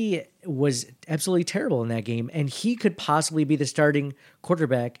he was absolutely terrible in that game, and he could possibly be the starting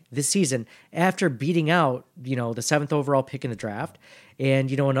quarterback this season after beating out, the 7th overall pick in the draft,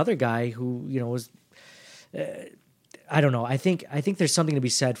 and another guy who was. I don't know. I think there's something to be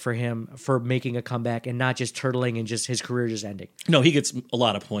said for him for making a comeback and not just turtling and just his career just ending. No, he gets a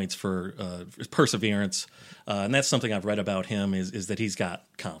lot of points for perseverance, and that's something I've read about him is that he's got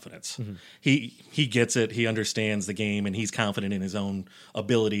confidence. Mm-hmm. He gets it. He understands the game, and he's confident in his own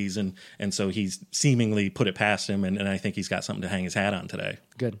abilities, and so he's seemingly put it past him, and I think he's got something to hang his hat on today.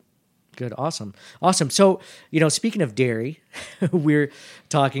 Good. Awesome. So, speaking of dairy, we're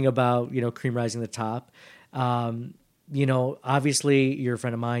talking about, cream rising to the top. Obviously you're a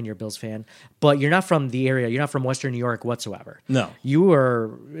friend of mine, you're a Bills fan, but you're not from the area. You're not from Western New York whatsoever. No.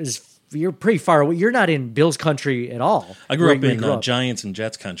 You're pretty far away. You're not in Bills country at all. I grew up in Giants and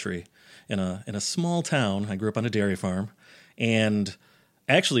Jets country in a small town. I grew up on a dairy farm, and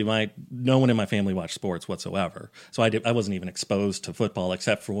actually no one in my family watched sports whatsoever. So I wasn't even exposed to football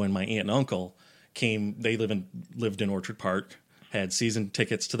except for when my aunt and uncle came. They lived in Orchard Park, had season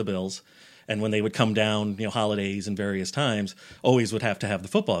tickets to the Bills. And when they would come down, holidays and various times, always would have to have the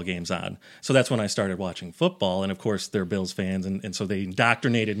football games on. So that's when I started watching football. And of course, they're Bills fans. And so they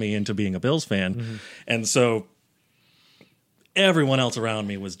indoctrinated me into being a Bills fan. Mm-hmm. And so everyone else around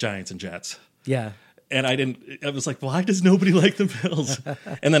me was Giants and Jets. Yeah. And I was like, why does nobody like the Bills?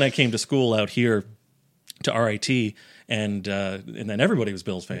 And then I came to school out here to RIT, and then everybody was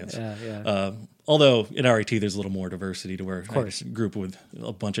Bills fans. Yeah. Although at RIT there's a little more diversity to where I group with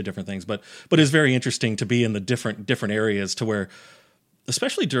a bunch of different things, but it's very interesting to be in the different areas to where,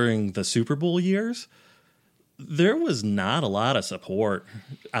 especially during the Super Bowl years, there was not a lot of support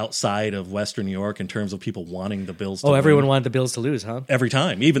outside of Western New York in terms of people wanting the Bills to win. Everyone wanted the Bills to lose, huh? Every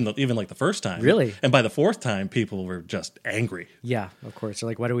time, even like the first time. Really? And by the fourth time, people were just angry. Yeah, of course. They're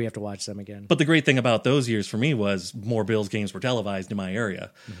like, why do we have to watch them again? But the great thing about those years for me was more Bills games were televised in my area,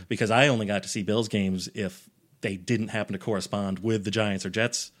 because I only got to see Bills games if they didn't happen to correspond with the Giants or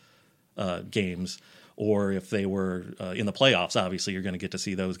Jets games, or if they were in the playoffs. Obviously, you're going to get to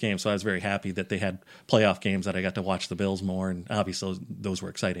see those games. So I was very happy that they had playoff games that I got to watch the Bills more, and obviously those were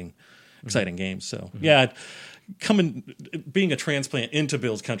exciting games. So yeah, being a transplant into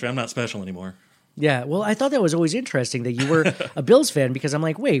Bills country, I'm not special anymore. Yeah, well, I thought that was always interesting that you were a Bills fan, because I'm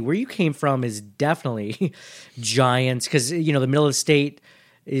like, wait, where you came from is definitely Giants, because the middle of the state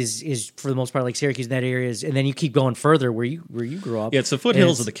is for the most part like Syracuse and that area is, and then you keep going further where you grew up. Yeah, it's the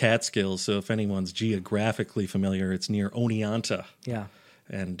foothills of the Catskills. So if anyone's geographically familiar, it's near Oneonta. Yeah,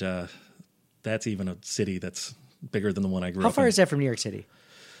 and that's even a city that's bigger than the one I grew up in. How far is that from New York City?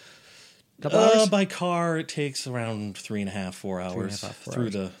 Couple hours? By car, it takes around 3.5, 4 hours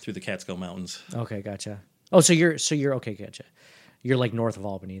through the Catskill Mountains. Okay, gotcha. Oh, so you're okay, gotcha. You're like north of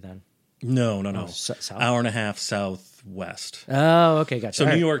Albany then. No. South? Hour and a half southwest. Oh, okay, gotcha. So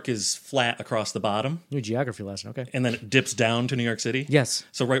New York is flat across the bottom. New geography lesson, okay. And then it dips down to New York City. Yes.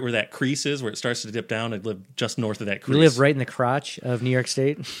 So right where that crease is, where it starts to dip down, I live just north of that crease. You live right in the crotch of New York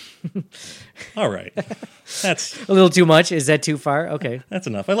State? All right. That's a little too much. Is that too far? Okay. That's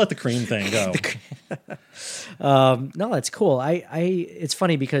enough. I let the cream thing go. No, that's cool. It's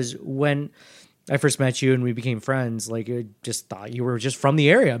funny because when I first met you and we became friends, like, I just thought you were just from the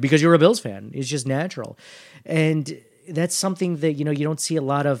area because you were a Bills fan. It's just natural. And that's something that, you don't see a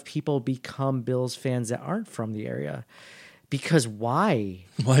lot of people become Bills fans that aren't from the area. Because why?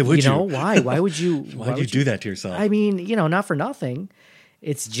 Why would you? Why? Why would you? Why would you do that to yourself? I mean, not for nothing.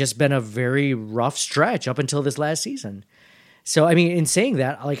 It's just been a very rough stretch up until this last season. So, I mean, in saying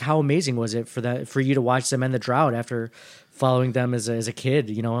that, like, how amazing was it for you to watch them end the drought after following them as a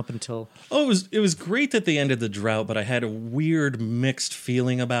kid, up until... Oh, it was great that they ended the drought, but I had a weird mixed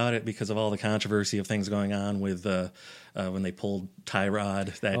feeling about it because of all the controversy of things going on with when they pulled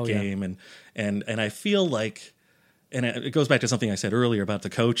Tyrod that game. Yeah. And I feel like, and it goes back to something I said earlier about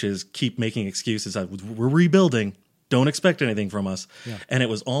the coaches keep making excuses. We're rebuilding. Don't expect anything from us. Yeah. And it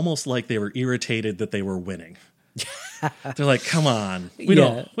was almost like they were irritated that they were winning. They're like, come on, we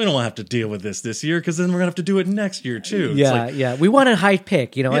don't have to deal with this year, because then we're gonna have to do it next year too. Yeah, we want a high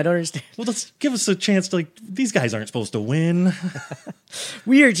pick. I don't understand. Well, let's give us a chance to, these guys aren't supposed to win.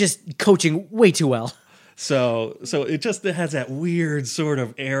 We are just coaching way too well. So it has that weird sort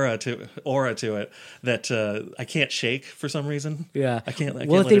of aura to it that I can't shake for some reason. Yeah, I can't.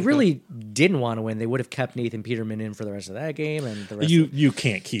 Well, if they really didn't want to win, they would have kept Nathan Peterman in for the rest of that game, and the rest. You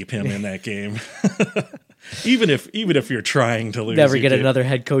can't keep him in that game. Even if you're trying to lose, never get another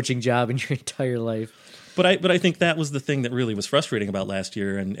head coaching job in your entire life. But I think that was the thing that really was frustrating about last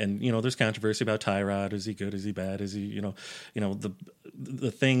year. And there's controversy about Tyrod. Is he good? Is he bad? Is he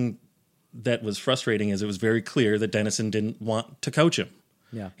the thing that was frustrating is it was very clear that Dennison didn't want to coach him.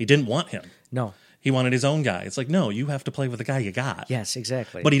 Yeah. He didn't want him. No. He wanted his own guy. It's like, no, you have to play with the guy you got. Yes,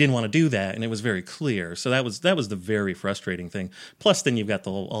 exactly. But he didn't want to do that, and it was very clear. So that was the very frustrating thing. Plus, then you've got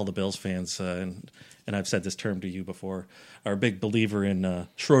all the Bills fans, and I've said this term to you before, are a big believer in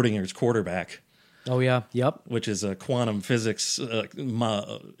Schrodinger's quarterback. Oh, yeah. Yep. Which is a quantum physics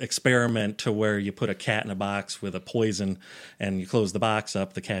experiment to where you put a cat in a box with a poison and you close the box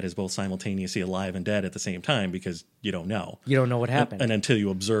up. The cat is both simultaneously alive and dead at the same time because you don't know. You don't know what happened. And until you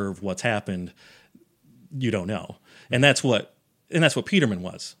observe what's happened, you don't know. And that's what Peterman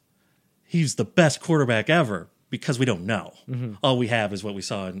was. He's the best quarterback ever because we don't know. Mm-hmm. All we have is what we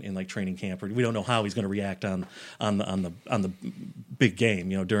saw in like training camp. Or we don't know how he's going to react on the big game,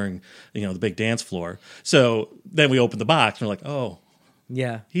 during the big dance floor. So then we open the box and we're like, oh,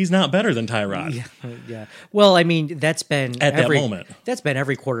 yeah, he's not better than Tyrod. Yeah. Well, I mean, that's been at that moment. That's been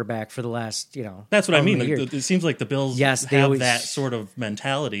every quarterback for the last, That's what I mean. It seems like the Bills have that sort of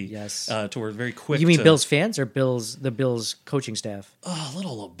mentality. Yes. To where very quick. You mean Bills fans or the Bills coaching staff? Oh, a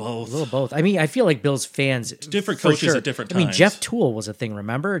little of both. A little of both. I mean, I feel like Bills fans, different coaches at different times. I mean, Jeff Toole was a thing.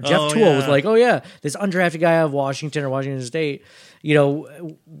 Remember, Jeff Toole was like, oh yeah, this undrafted guy out of Washington or Washington State. He's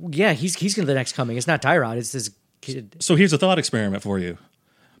going to the next coming. It's not Tyrod. It's this kid. So here's a thought experiment for you.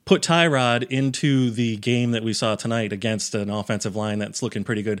 Put Tyrod into the game that we saw tonight against an offensive line that's looking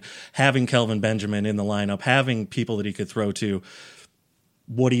pretty good, having Kelvin Benjamin in the lineup, having people that he could throw to.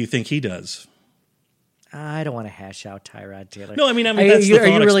 What do you think he does? I don't want to hash out Tyrod Taylor. No, I mean that's the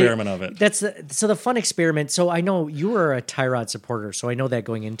thought experiment of it. So the fun experiment. So I know you were a Tyrod supporter, so I know that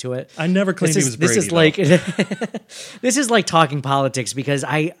going into it. I never claimed he was Brady. This is like talking politics because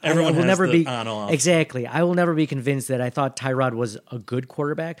I will never be on-off. Exactly. I will never be convinced that I thought Tyrod was a good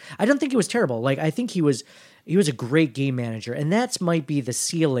quarterback. I don't think he was terrible. Like I think he was a great game manager, and that's might be the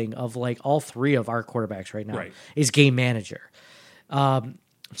ceiling of like all three of our quarterbacks right now. Right. Is game manager.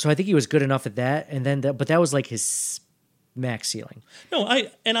 So I think he was good enough at that, and then but that was like his max ceiling. No,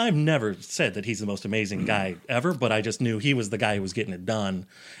 I've never said that he's the most amazing guy ever, but I just knew he was the guy who was getting it done,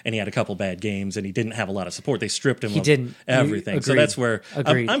 and he had a couple bad games, and he didn't have a lot of support. They stripped him of everything. Agreed. So that's where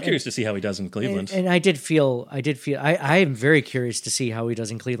Agreed. I'm curious to see how he does in Cleveland. And I am very curious to see how he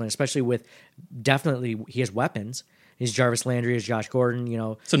does in Cleveland, especially with definitely he has weapons. He's Jarvis Landry, is Josh Gordon,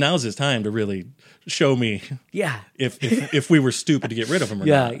 So now's his time to really show me if we were stupid to get rid of him or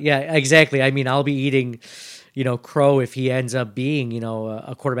not. Yeah, exactly. I mean, I'll be eating, crow if he ends up being,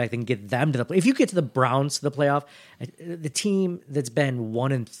 a quarterback that can get them to the play. If you get to the Browns to the playoff, the team that's been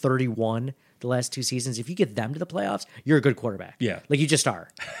 1-31 the last two seasons, if you get them to the playoffs, you're a good quarterback. Yeah. Like you just are.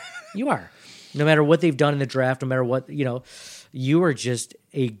 You are. No matter what they've done in the draft, no matter what, you are just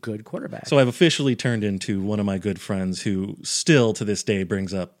a good quarterback. So I've officially turned into one of my good friends who still to this day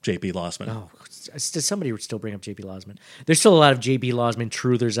brings up J.P. Lossman. Oh, does somebody still bring up J.P. Lossman? There's still a lot of J.P. Lossman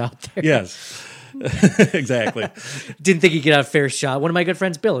truthers out there. Yes, exactly. Didn't think he'd get a fair shot. One of my good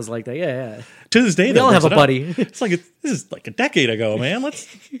friends, Bill, is like that. Yeah. To this day, we all have a buddy. It's like this is like a decade ago, man.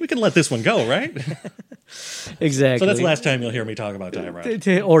 We can let this one go, right? Exactly. So that's the last time you'll hear me talk about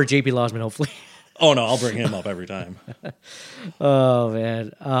Tyrod. Or J.P. Lossman, hopefully. Oh, no, I'll bring him up every time. Oh,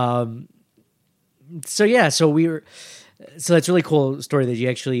 man. So that's a really cool story that you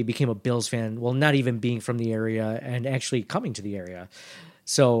actually became a Bills fan. Well, not even being from the area and actually coming to the area.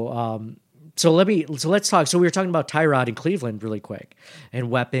 So let's talk. So we were talking about Tyrod in Cleveland really quick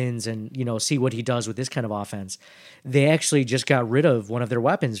and weapons and, see what he does with this kind of offense. They actually just got rid of one of their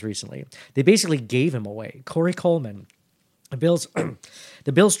weapons recently. They basically gave him away. Corey Coleman. The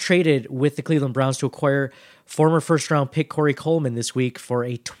Bills traded with the Cleveland Browns to acquire former first-round pick Corey Coleman this week for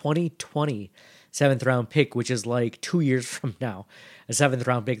a 2020 seventh-round pick, which is like 2 years from now, a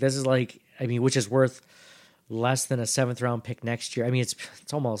seventh-round pick. This is which is worth less than a seventh-round pick next year. I mean,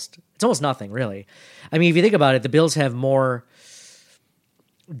 it's almost nothing, really. I mean, if you think about it, the Bills have more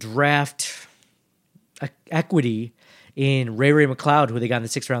draft equity in Ray McLeod, who they got in the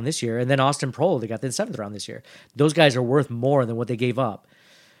 6th round this year, and then Austin Proehl, they got in the 7th round this year. Those guys are worth more than what they gave up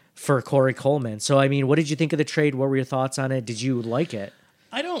for Corey Coleman. So, I mean, what did you think of the trade? What were your thoughts on it? Did you like it?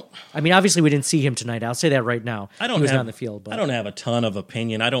 I mean, obviously, we didn't see him tonight. I'll say that right now. He was not on the field. But I don't have a ton of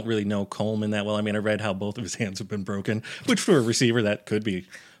opinion. I don't really know Coleman that well. I mean, I read how both of his hands have been broken, which for a receiver, that could be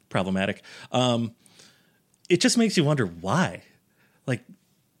problematic. It just makes you wonder why. Like,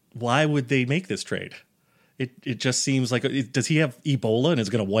 why would they make this trade? It just seems like, does he have Ebola and is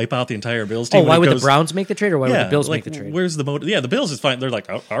going to wipe out the entire Bills team? Oh, why would the Browns make the trade, or why would the Bills make the trade? Where's the motive? Yeah, the Bills is fine. They're like,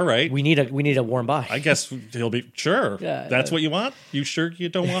 oh, all right, we need a warm body. I guess he'll be sure. Yeah, that's what you want. You sure you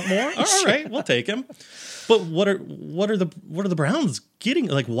don't want more? All right, we'll take him. But what are the Browns getting?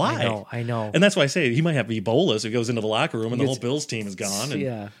 Like, why? I know. And that's why I say he might have Ebola, so he goes into the locker room and the whole Bills team is gone.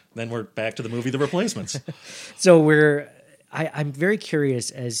 And then we're back to the movie The Replacements. So I'm very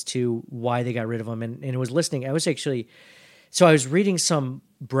curious as to why they got rid of him, and I was listening. I was reading some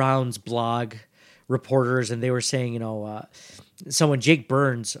Browns blog reporters, and they were saying, someone, Jake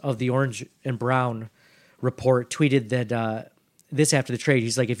Burns of the Orange and Brown Report, tweeted that this after the trade.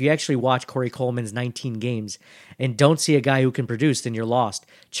 He's like, if you actually watch Corey Coleman's 19 games and don't see a guy who can produce, then you're lost.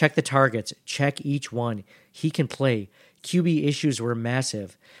 Check the targets. Check each one. He can play. QB issues were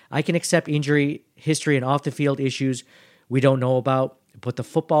massive. I can accept injury history and off-the-field issues we don't know about, but the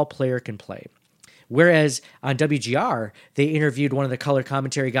football player can play. Whereas on WGR, they interviewed one of the color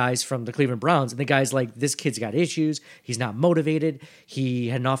commentary guys from the Cleveland Browns, and the guy's like, this kid's got issues. He's not motivated. He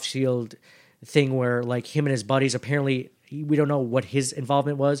had an off-field thing where, like, him and his buddies, apparently, we don't know what his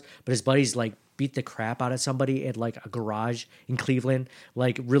involvement was, but his buddies, like, beat the crap out of somebody at, like, a garage in Cleveland,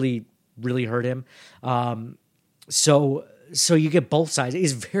 like, really, really hurt him. So you get both sides.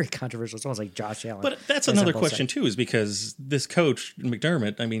 It's very controversial. It's almost like Josh Allen. But that's another question, too, is because this coach,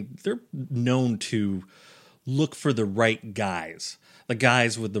 McDermott, I mean, they're known to look for the right guys, the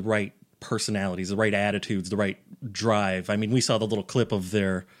guys with the right personalities, the right attitudes, the right drive. I mean, we saw the little clip of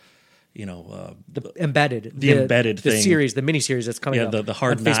their, the embedded thing. The series, the miniseries that's coming up. The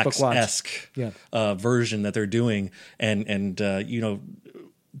Hard Knocks-esque version that they're doing. And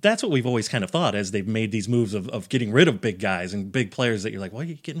that's what we've always kind of thought as they've made these moves of getting rid of big guys and big players that you're like, what are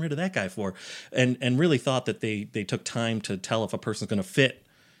you getting rid of that guy for? And really thought that they took time to tell if a person's going to fit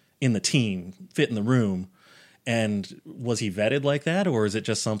in the team, fit in the room. And was he vetted like that? Or is it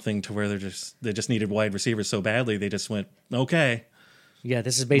just something to where they just needed wide receivers so badly they just went, okay. Yeah,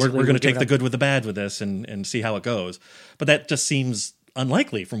 this is basically... We're going to take the good with the bad with this and see how it goes. But that just seems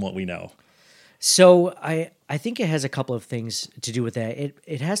unlikely from what we know. So I think it has a couple of things to do with that.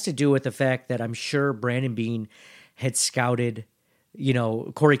 It has to do with the fact that I'm sure Brandon Beane had scouted,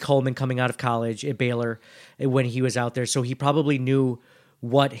 Corey Coleman coming out of college at Baylor when he was out there. So he probably knew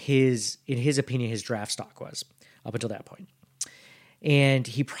what in his opinion, his draft stock was up until that point. And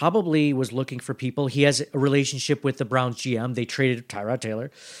he probably was looking for people. He has a relationship with the Browns GM. They traded Tyrod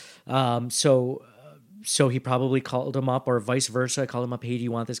Taylor. So he probably called him up, or vice versa. Called him up, hey, do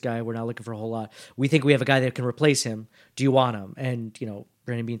you want this guy? We're not looking for a whole lot. We think we have a guy that can replace him. Do you want him? And,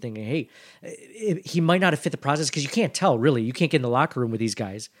 Brandon Beane thinking, hey, he might not have fit the process because you can't tell, really. You can't get in the locker room with these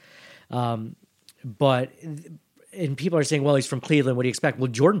guys. And people are saying, well, he's from Cleveland. What do you expect?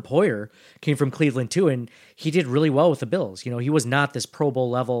 Well, Jordan Poyer came from Cleveland too, and he did really well with the Bills. He was not this Pro Bowl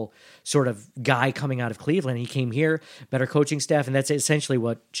level sort of guy coming out of Cleveland. He came here, better coaching staff, and that's essentially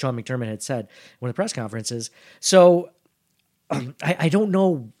what Sean McDermott had said in the press conferences. So I don't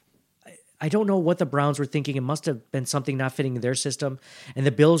know. I don't know what the Browns were thinking. It must have been something not fitting in their system, and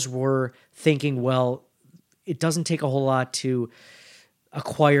the Bills were thinking, well, it doesn't take a whole lot to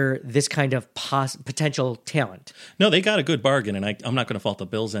acquire this kind of potential talent. No, they got a good bargain, and I'm not going to fault the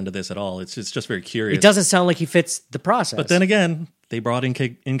Bills' end of this at all. It's just very curious. It doesn't sound like he fits the process. But then again, they brought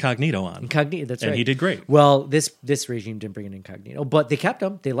Incognito on. That's right. And he did great. Well, this regime didn't bring in Incognito, but they kept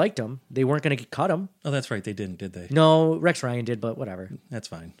him. They liked him. They weren't going to cut him. Oh, that's right. They didn't, did they? No, Rex Ryan did, but whatever. That's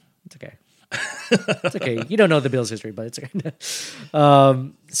fine. It's okay. It's okay. You don't know the Bills' history, but it's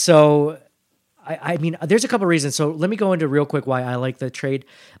okay. So... I mean, there's a couple of reasons. So let me go into real quick why I like the trade.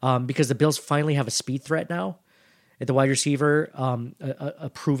 Because the Bills finally have a speed threat now at the wide receiver, a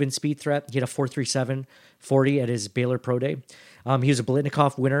proven speed threat. He had a 4.37 40 at his Baylor Pro Day. He was a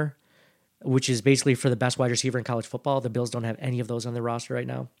Biletnikoff winner, which is basically for the best wide receiver in college football. The Bills don't have any of those on their roster right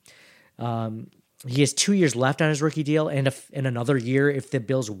now. He has 2 years left on his rookie deal and another year if the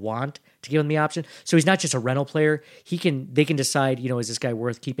Bills want to give him the option. So he's not just a rental player. They can decide, is this guy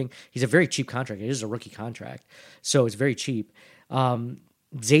worth keeping? He's a very cheap contract. It is a rookie contract. So it's very cheap.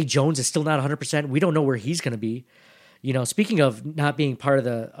 Zay Jones is still not 100%. We don't know where he's going to be. Speaking of not being part of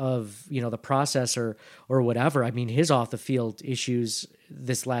the process or whatever, I mean, his off the field issues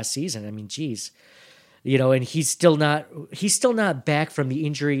this last season. I mean, geez. And he's still not back from the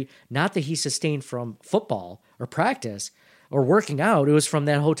injury, not that he sustained from football or practice or working out. It was from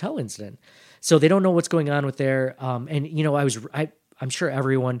that hotel incident. So they don't know what's going on with there. And I I'm sure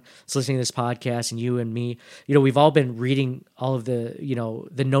everyone is listening to this podcast, and you and me, we've all been reading all of the,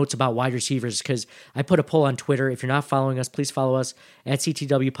 the notes about wide receivers, because I put a poll on Twitter. If you're not following us, please follow us at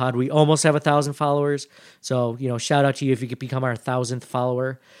CTW Pod. We almost have 1,000 followers. So, shout out to you if you could become our 1,000th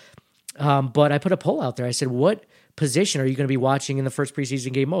follower. But I put a poll out there. I said, what position are you going to be watching in the first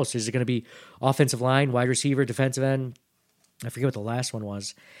preseason game most? Is it going to be offensive line, wide receiver, defensive end? I forget what the last one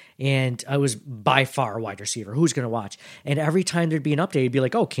was. And I was by far wide receiver. Who's going to watch? And every time there'd be an update, it'd be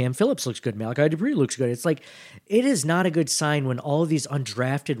like, oh, Cam Phillips looks good. Malachi Debris looks good. It's like, it is not a good sign when all of these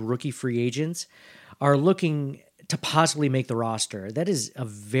undrafted rookie free agents are looking to possibly make the roster. That is a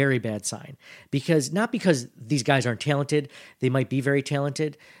very bad sign, not because these guys aren't talented. They might be very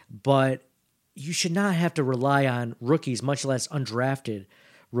talented, but you should not have to rely on rookies, much less undrafted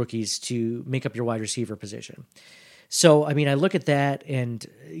rookies, to make up your wide receiver position. So, I mean, I look at that and,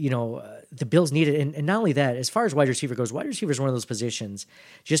 the Bills need it. And not only that, as far as wide receiver goes, wide receiver is one of those positions,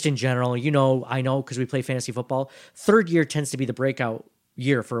 just in general, I know because we play fantasy football, third year tends to be the breakout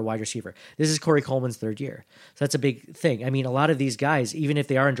year for a wide receiver. This is Corey Coleman's third year. So that's a big thing. I mean, a lot of these guys, even if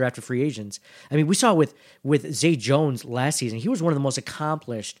they are undrafted free agents, I mean, we saw with Zay Jones last season, he was one of the most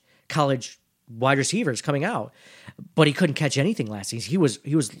accomplished college wide receivers coming out, but he couldn't catch anything last season. He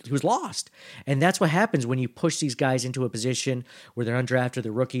was lost. And that's what happens when you push these guys into a position where they're undrafted,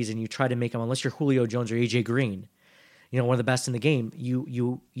 they're rookies, and you try to make them, unless you're Julio Jones or AJ Green, one of the best in the game,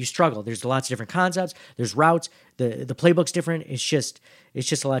 you struggle. There's lots of different concepts. There's routes. The playbook's different. It's just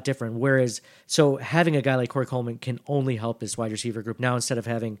a lot different. Whereas, so having a guy like Corey Coleman can only help this wide receiver group. Now, instead of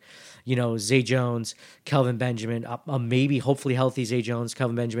having, Zay Jones, Kelvin Benjamin, maybe hopefully healthy Zay Jones,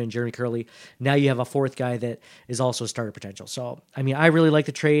 Kelvin Benjamin, Jeremy Curley, now you have a fourth guy that is also starter potential. So, I mean, I really like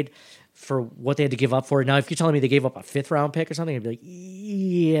the trade for what they had to give up for it. Now, if you're telling me they gave up a 5th round pick or something, I'd be like,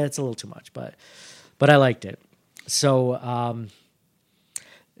 yeah, it's a little too much, but I liked it. So,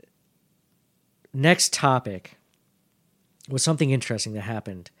 next topic was something interesting that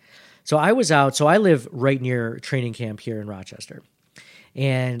happened. So I live right near training camp here in Rochester,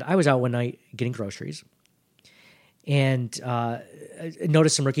 and I was out one night getting groceries and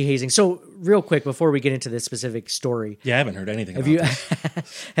noticed some rookie hazing. So real quick, before we get into this specific story. Yeah, I haven't heard anything about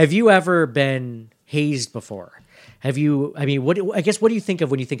this. Have you ever been hazed before? What do you think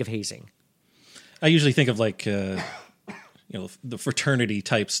of when you think of hazing? I usually think of the fraternity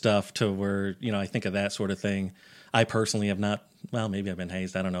type stuff, to where, I think of that sort of thing. I personally have not, well, maybe I've been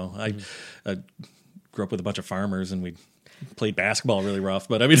hazed. I don't know. I grew up with a bunch of farmers and we played basketball really rough.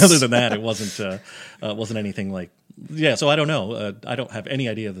 But I mean, other than that, it wasn't anything like, yeah. So I don't know. I don't have any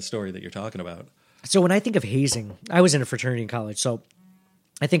idea of the story that you're talking about. So when I think of hazing, I was in a fraternity in college. So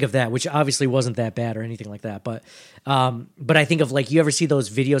I think of that, which obviously wasn't that bad or anything like that. But I think of, you ever see those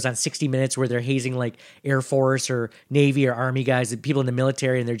videos on 60 Minutes where they're hazing Air Force or Navy or Army guys, people in the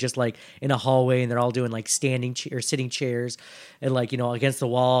military, and they're just in a hallway and they're all doing standing or sitting chairs and against the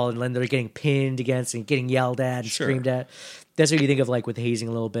wall, and then they're getting pinned against and getting yelled at and screamed at. That's what you think of with hazing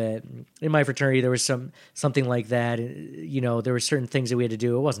a little bit. In my fraternity, there was something like that. There were certain things that we had to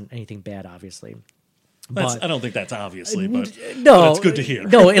do. It wasn't anything bad, obviously. I don't think that's obviously, but no, it's good to hear.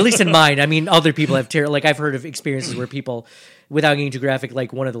 No, at least in mine. I mean, other people have I've heard of experiences where people, without getting too graphic,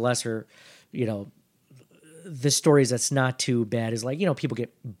 one of the lesser, the stories that's not too bad is people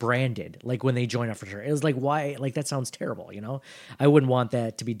get branded when they join a fraternity. It was why? That sounds terrible. I wouldn't want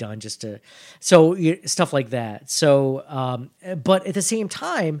that to be done stuff like that. So, but at the same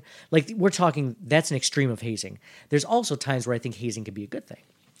time, we're talking, that's an extreme of hazing. There's also times where I think hazing can be a good thing.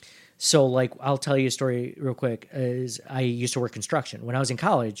 So, I'll tell you a story real quick. I used to work construction. When I was in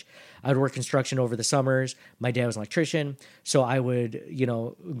college, I would work construction over the summers. My dad was an electrician, so I would,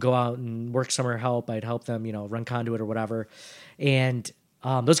 go out and work summer help. I'd help them, run conduit or whatever. And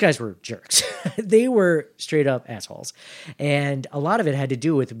those guys were jerks. They were straight up assholes. And a lot of it had to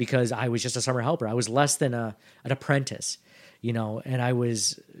do with because I was just a summer helper. I was less than an apprentice. And I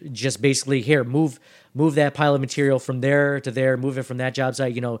was just basically, here, move that pile of material from there to there, move it from that job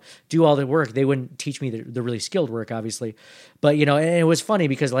site, do all the work. They wouldn't teach me the really skilled work, obviously. But, and it was funny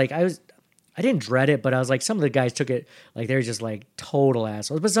because I didn't dread it, but I was some of the guys took it, they were just total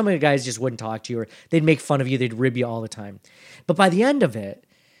assholes. But some of the guys just wouldn't talk to you, or they'd make fun of you. They'd rib you all the time. But by the end of it,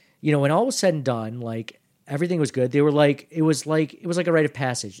 when all was said and done, everything was good. They were it was like a rite of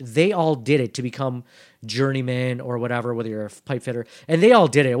passage. They all did it to become journeyman or whatever, whether you're a pipe fitter, and they all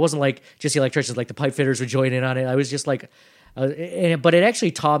did it. It wasn't just the electricians, the pipe fitters would join in on it. I was just but it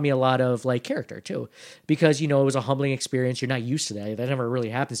actually taught me a lot of character too, because it was a humbling experience. You're not used to that. That never really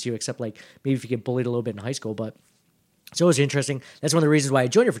happens to you, except maybe if you get bullied a little bit in high school. But so it was interesting. That's one of the reasons why I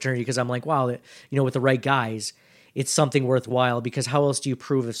joined a fraternity, because I'm wow, that with the right guys, it's something worthwhile, because how else do you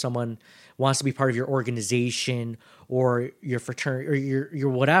prove if someone wants to be part of your organization or your fraternity or your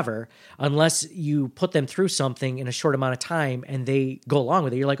whatever, unless you put them through something in a short amount of time and they go along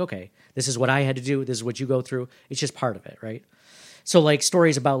with it? You're like, okay, this is what I had to do. This is what you go through. It's just part of it, right? So like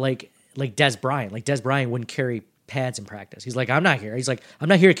stories about like Des Bryant. Like Des Bryant wouldn't carry pads in practice. He's like, I'm not here. He's like, I'm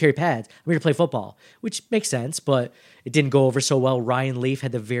not here to carry pads. I'm here to play football, which makes sense, but it didn't go over so well. Ryan Leaf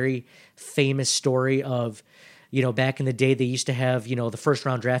had the very famous story of, back in the day, they used to have, the first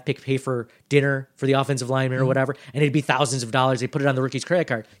round draft pick pay for dinner for the offensive lineman or whatever, and it'd be thousands of dollars. They put it on the rookie's credit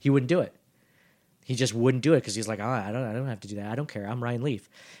card. He wouldn't do it. He just wouldn't do it because he's like, I don't have to do that. I don't care. I'm Ryan Leaf.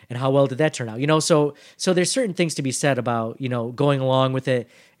 And how well did that turn out? So there's certain things to be said about, going along with it.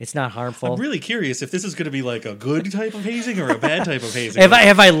 It's not harmful. I'm really curious if this is going to be like a good type of hazing or a bad type of hazing. If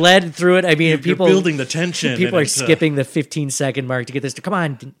I led through it, I mean, if people you're building the tension. People are skipping the 15-second mark to get this. Come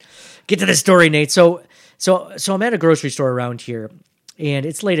on, get to the story, Nate. So I'm at a grocery store around here, and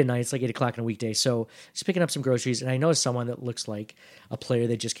it's late at night. It's like 8 o'clock on a weekday. So just picking up some groceries, and I noticed someone that looks like a player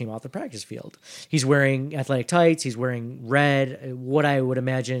that just came off the practice field. He's wearing athletic tights. He's wearing red, what I would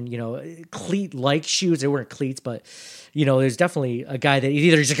imagine, cleat-like shoes. They weren't cleats, but, there's definitely a guy that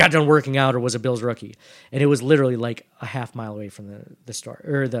either just got done working out or was a Bills rookie. And it was literally like a half mile away from the store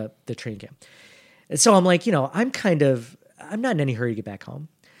or the training camp. And so I'm like, I'm not in any hurry to get back home.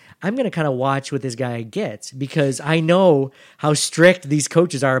 I'm going to kind of watch what this guy gets, because I know how strict these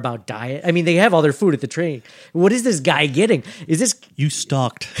coaches are about diet. I mean, they have all their food at the training. What is this guy getting? You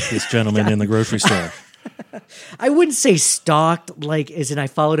stalked this gentleman in the grocery store. I wouldn't say stalked, like as in I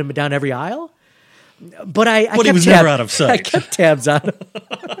followed him down every aisle, but I kept he was never out of sight. I kept tabs on him.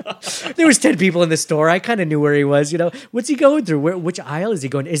 There was 10 people in the store. I kind of knew where he was. What's he going through? Which aisle is he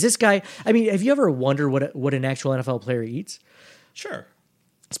going? Is this guy? I mean, have you ever wondered what an actual NFL player eats? Sure.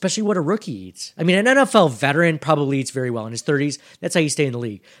 Especially what a rookie eats. I mean, an NFL veteran probably eats very well in his 30s. That's how you stay in the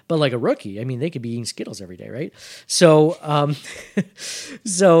league. But like a rookie, I mean, they could be eating Skittles every day, right? So,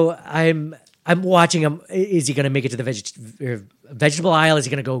 so I'm watching him. Is he going to make it to the vegetable aisle? Is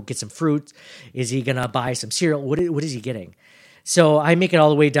he going to go get some fruit? Is he going to buy some cereal? What is he getting? So I make it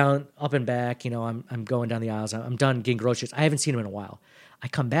all the way down, up and back. I'm going down the aisles. I'm done getting groceries. I haven't seen him in a while. I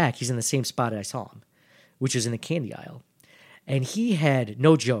come back. He's in the same spot I saw him, which is in the candy aisle. And he had,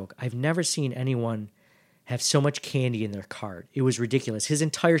 no joke, I've never seen anyone have so much candy in their cart. It was ridiculous. His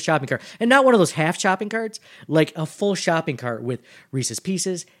entire shopping cart. And not one of those half shopping carts, like a full shopping cart with Reese's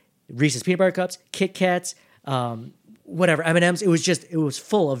Pieces, Reese's Peanut Butter Cups, Kit Kats, whatever, M&Ms. It was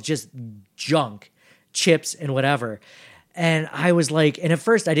full of just junk, chips and whatever. And I was like, and at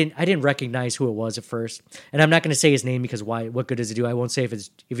first I didn't recognize who it was at first. And I'm not going to say his name because why? What good does it do? I won't say if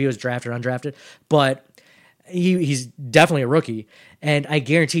he was drafted or undrafted, but he's definitely a rookie, and I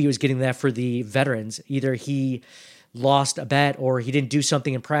guarantee he was getting that for the veterans. Either he lost a bet or he didn't do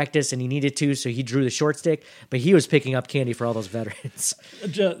something in practice and he needed to, so he drew the short stick, but he was picking up candy for all those veterans.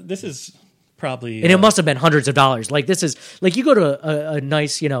 This is probably... And it must have been hundreds of dollars. Like, this is... Like, you go to a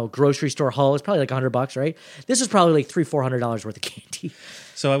nice, grocery store haul, it's probably like $100, right? This is probably like $300-400 worth of candy.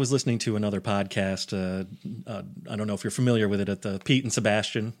 So I was listening to another podcast. I don't know if you're familiar with it, at the Pete and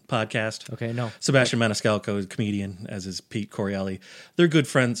Sebastian podcast. Okay, no. Sebastian Maniscalco is a comedian, as is Pete Corielli. They're good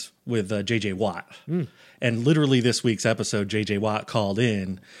friends with J.J. Watt. And literally this week's episode, J.J. Watt called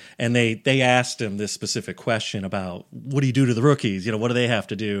in, and they asked him this specific question about, what do you do to the rookies? What do they have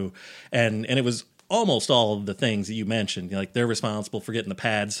to do? And it was almost all of the things that you mentioned. Like, they're responsible for getting the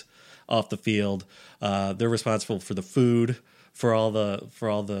pads off the field. They're responsible for the food for all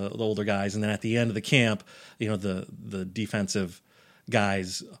the older guys, and then at the end of the camp, the defensive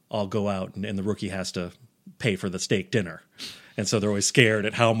guys all go out, and the rookie has to pay for the steak dinner, and so they're always scared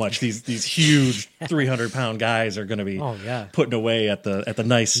at how much these huge 300-pound guys are going to be putting away at the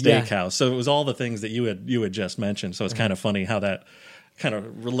nice steakhouse. Yeah. So it was all the things that you had just mentioned. So it's kind of funny how that kind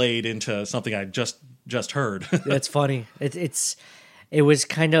of relayed into something I just heard. That's funny. It was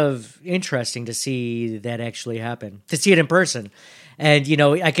kind of interesting to see that actually happen, to see it in person. And,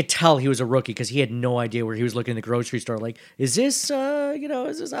 I could tell he was a rookie because he had no idea where he was looking in the grocery store. Like, is this,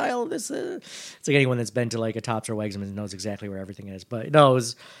 is this aisle, this, it's like anyone that's been to like a Tops or Wegmans knows exactly where everything is. But no,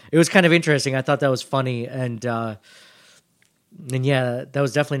 it was kind of interesting. I thought that was funny. And yeah, that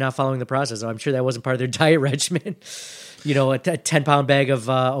was definitely not following the process. I'm sure that wasn't part of their diet regimen. A 10-pound bag of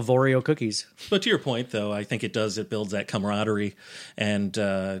Oreo cookies. But to your point, though, I think it builds that camaraderie, and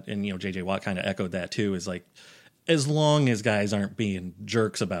J.J. Watt kind of echoed that too. Is like, as long as guys aren't being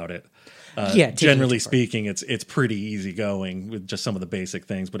jerks about it, generally speaking, it's pretty easy going with just some of the basic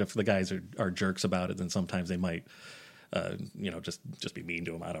things. But if the guys are jerks about it, then sometimes they might just be mean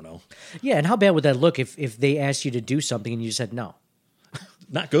to him. I don't know. Yeah, and how bad would that look if they asked you to do something and you just said no?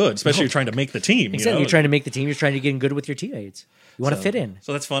 Not good, especially you're trying to make the team. Exactly. You're trying to make the team. You're trying to get in good with your teammates. You want to fit in.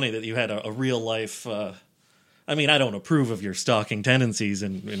 So that's funny that you had a real life. I mean, I don't approve of your stalking tendencies,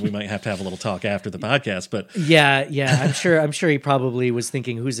 and we might have to have a little talk after the podcast. But yeah, I'm sure he probably was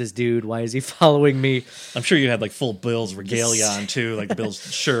thinking, "Who's this dude? Why is he following me?" I'm sure you had like full Bills regalia on too, like the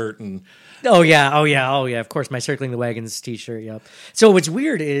Bills shirt and. Oh yeah. Of course, my Circling the Wagons t-shirt. Yep. So what's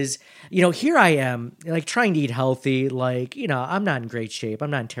weird is, here I am, like trying to eat healthy. Like, I'm not in great shape. I'm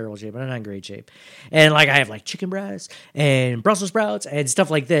not in terrible shape. I'm not in great shape. And like I have like chicken breast and Brussels sprouts and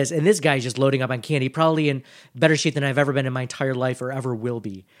stuff like this. And this guy's just loading up on candy, probably in better shape than I've ever been in my entire life or ever will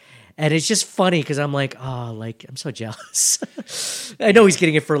be. And it's just funny because I'm like, I'm so jealous. I know he's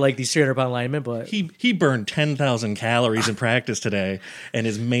getting it for like these 300-pound linemen, but he burned 10,000 calories in practice today and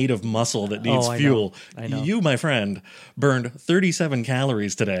is made of muscle that needs fuel. I know. You, my friend, burned 37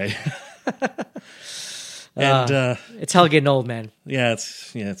 calories today. And it's hell getting old, man. Yeah,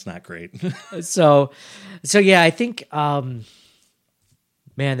 it's not great. So yeah, I think, man,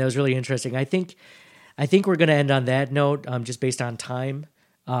 that was really interesting. I think we're going to end on that note, just based on time.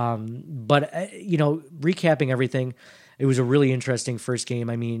 But recapping everything, it was a really interesting first game.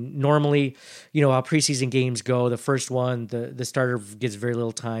 I mean, normally, how preseason games go, the first one, the starter gets very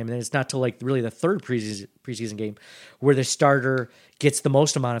little time. And then it's not till like really the third preseason game where the starter gets the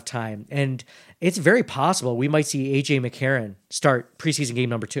most amount of time. And it's very possible we might see A.J. McCarron start preseason game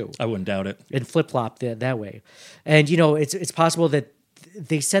number 2. I wouldn't doubt it. And flip-flop that way. And, it's possible that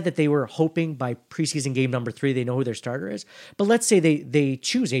they said that they were hoping by preseason game number 3 they know who their starter is. But let's say they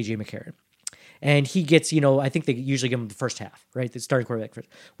choose A.J. McCarron. And he gets, I think they usually give him the first half, right? The starting quarterback first.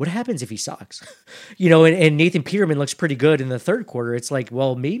 What happens if he sucks? And Nathan Peterman looks pretty good in the third quarter. It's like,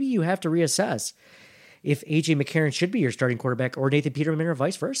 well, maybe you have to reassess if A.J. McCarron should be your starting quarterback or Nathan Peterman or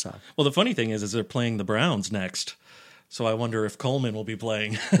vice versa. Well, the funny thing is they're playing the Browns next. So I wonder if Coleman will be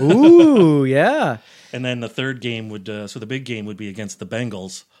playing. Ooh, yeah. And then the third game so the big game would be against the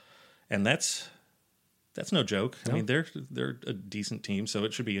Bengals. And that's no joke. No. I mean, they're a decent team, so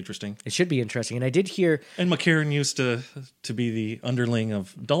it should be interesting. It should be interesting. And I did hear... And McCarron used to be the underling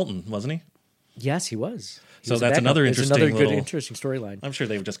of Dalton, wasn't he? Yes, he was. So that's another interesting interesting storyline. I'm sure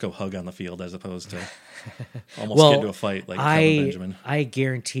they would just go hug on the field as opposed to almost get into a fight like Kelvin Benjamin. I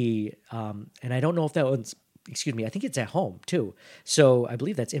guarantee, and I don't know if that one's... Excuse me, I think it's at home, too. So I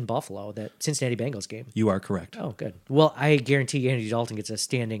believe that's in Buffalo, that Cincinnati Bengals game. You are correct. Oh, good. Well, I guarantee Andy Dalton gets a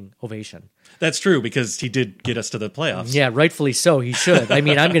standing ovation. That's true, because he did get us to the playoffs. Yeah, rightfully so. He should. I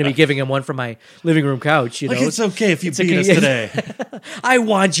mean, I'm going to be giving him one from my living room couch. It's okay if you beat us today. I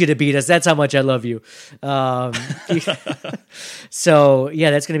want you to beat us. That's how much I love you. So,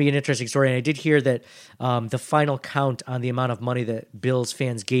 yeah, that's going to be an interesting story. And I did hear that the final count on the amount of money that Bills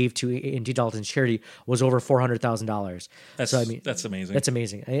fans gave to Andy Dalton's charity was over $400,000. That's amazing. That's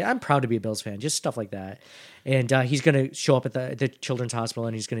amazing. I'm proud to be a Bills fan. Just stuff like that. And he's going to show up at the Children's Hospital,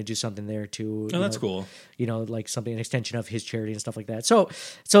 and he's going to do something there too. Oh, that's cool. Like an extension of his charity and stuff like that. So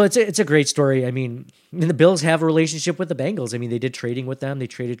it's a great story. I mean, the Bills have a relationship with the Bengals. I mean, they did trading with them. They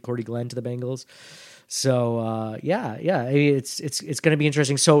traded Cordy Glenn to the Bengals. So yeah, it's going to be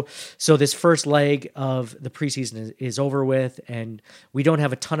interesting. So this first leg of the preseason is over with, and we don't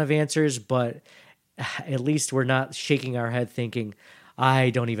have a ton of answers, but at least we're not shaking our head thinking,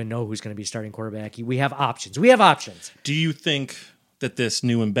 I don't even know who's going to be starting quarterback. We have options. Do you think that this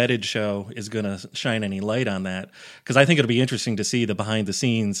new embedded show is going to shine any light on that? Because I think it'll be interesting to see the behind the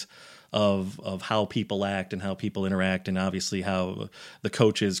scenes of how people act and how people interact, and obviously how the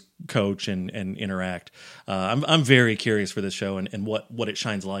coaches coach and interact. I'm very curious for this show and what it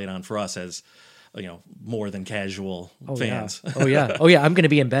shines light on for us as more than casual fans. Yeah. Oh yeah. I'm going to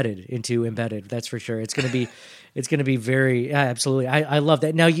be embedded. That's for sure. It's going to be very, absolutely. I love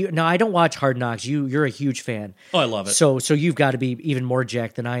that. Now I don't watch Hard Knocks. You're a huge fan. Oh, I love it. So you've got to be even more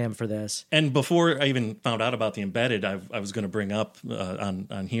jacked than I am for this. And before I even found out about the embedded, I was going to bring up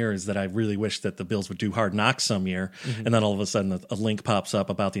on here is that I really wish that the Bills would do Hard Knocks some year. Mm-hmm. And then all of a sudden a link pops up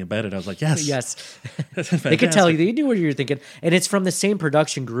about the embedded. I was like, yes. They could tell you, they knew what you were thinking. And it's from the same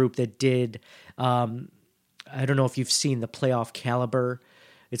production group that did, I don't know if you've seen the Playoff Caliber.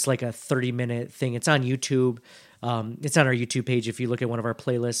 It's like a 30-minute thing. It's on YouTube. It's on our YouTube page if you look at one of our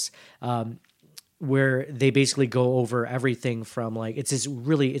playlists, where they basically go over everything from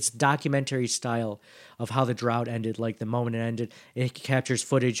it's documentary style of how the drought ended, like the moment it ended. It captures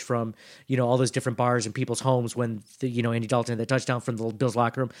footage from, all those different bars and people's homes when Andy Dalton had that touchdown from the Bills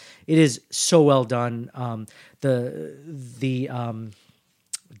locker room. It is so well done. The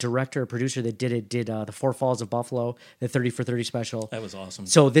director or producer that did the Four Falls of Buffalo, the 30 for 30 special. That was awesome.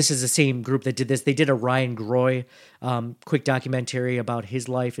 So this is the same group that did this. They did a Ryan Groy quick documentary about his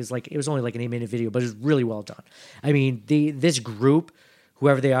life. It was only like an 8-minute video, but it was really well done. I mean, this group,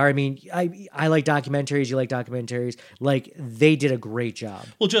 whoever they are, I mean, I like documentaries. You like documentaries. Like, they did a great job.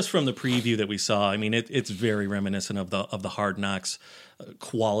 Well, just from the preview that we saw, I mean, it's very reminiscent of the Hard Knocks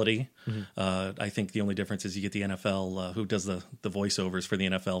quality. I think the only difference is you get the NFL who does the voiceovers for the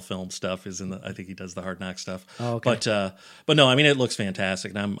NFL film stuff I think he does the Hard Knocks stuff. Oh, okay. But no, I mean, it looks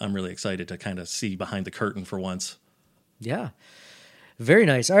fantastic, and I'm really excited to kind of see behind the curtain for once. Yeah, very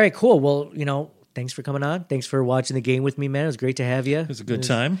nice. All right, cool. Well, thanks for coming on. Thanks for watching the game with me, man. It was great to have you. It was a good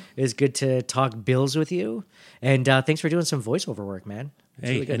time. It was good to talk Bills with you. And thanks for doing some voiceover work, man. It's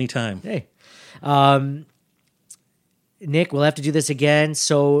hey, really good. Anytime. Hey. Nick, we'll have to do this again.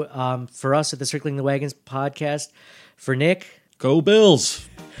 So for us at the Circling the Wagons podcast, for Nick. Go Bills.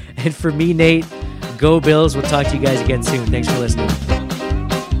 And for me, Nate, go Bills. We'll talk to you guys again soon. Thanks for listening.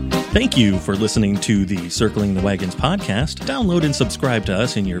 Thank you for listening to the Circling the Wagons podcast. Download and subscribe to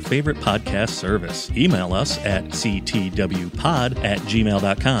us in your favorite podcast service. Email us at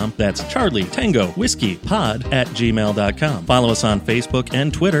ctwpod@gmail.com. That's Charlie Tango Whiskey Pod@gmail.com. Follow us on Facebook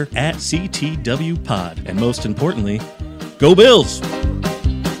and Twitter at CTWPod. And most importantly, go Bills!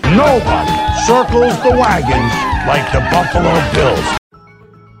 Nobody circles the wagons like the Buffalo Bills.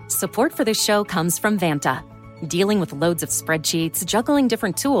 Support for this show comes from Vanta. Dealing with loads of spreadsheets, juggling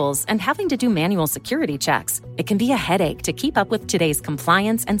different tools, and having to do manual security checks, it can be a headache to keep up with today's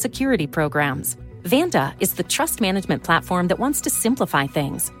compliance and security programs. Vanta is the trust management platform that wants to simplify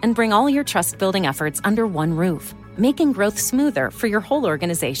things and bring all your trust-building efforts under one roof, making growth smoother for your whole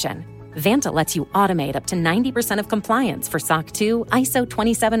organization. Vanta lets you automate up to 90% of compliance for SOC 2, ISO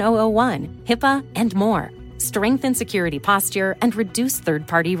 27001, HIPAA, and more. Strengthen security posture and reduce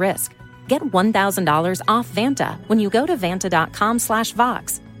third-party risk. Get $1,000 off Vanta when you go to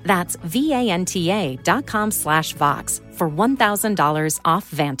vanta.com/Vox. That's VANTA.com/Vox for $1,000 off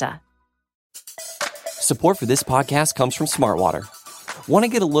Vanta. Support for this podcast comes from Smartwater. Want to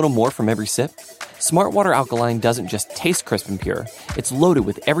get a little more from every sip? Smartwater Alkaline doesn't just taste crisp and pure. It's loaded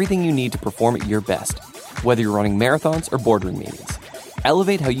with everything you need to perform at your best, whether you're running marathons or boardroom meetings.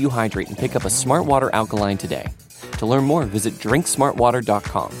 Elevate how you hydrate and pick up a Smartwater Alkaline today. To learn more, visit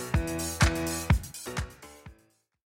drinksmartwater.com.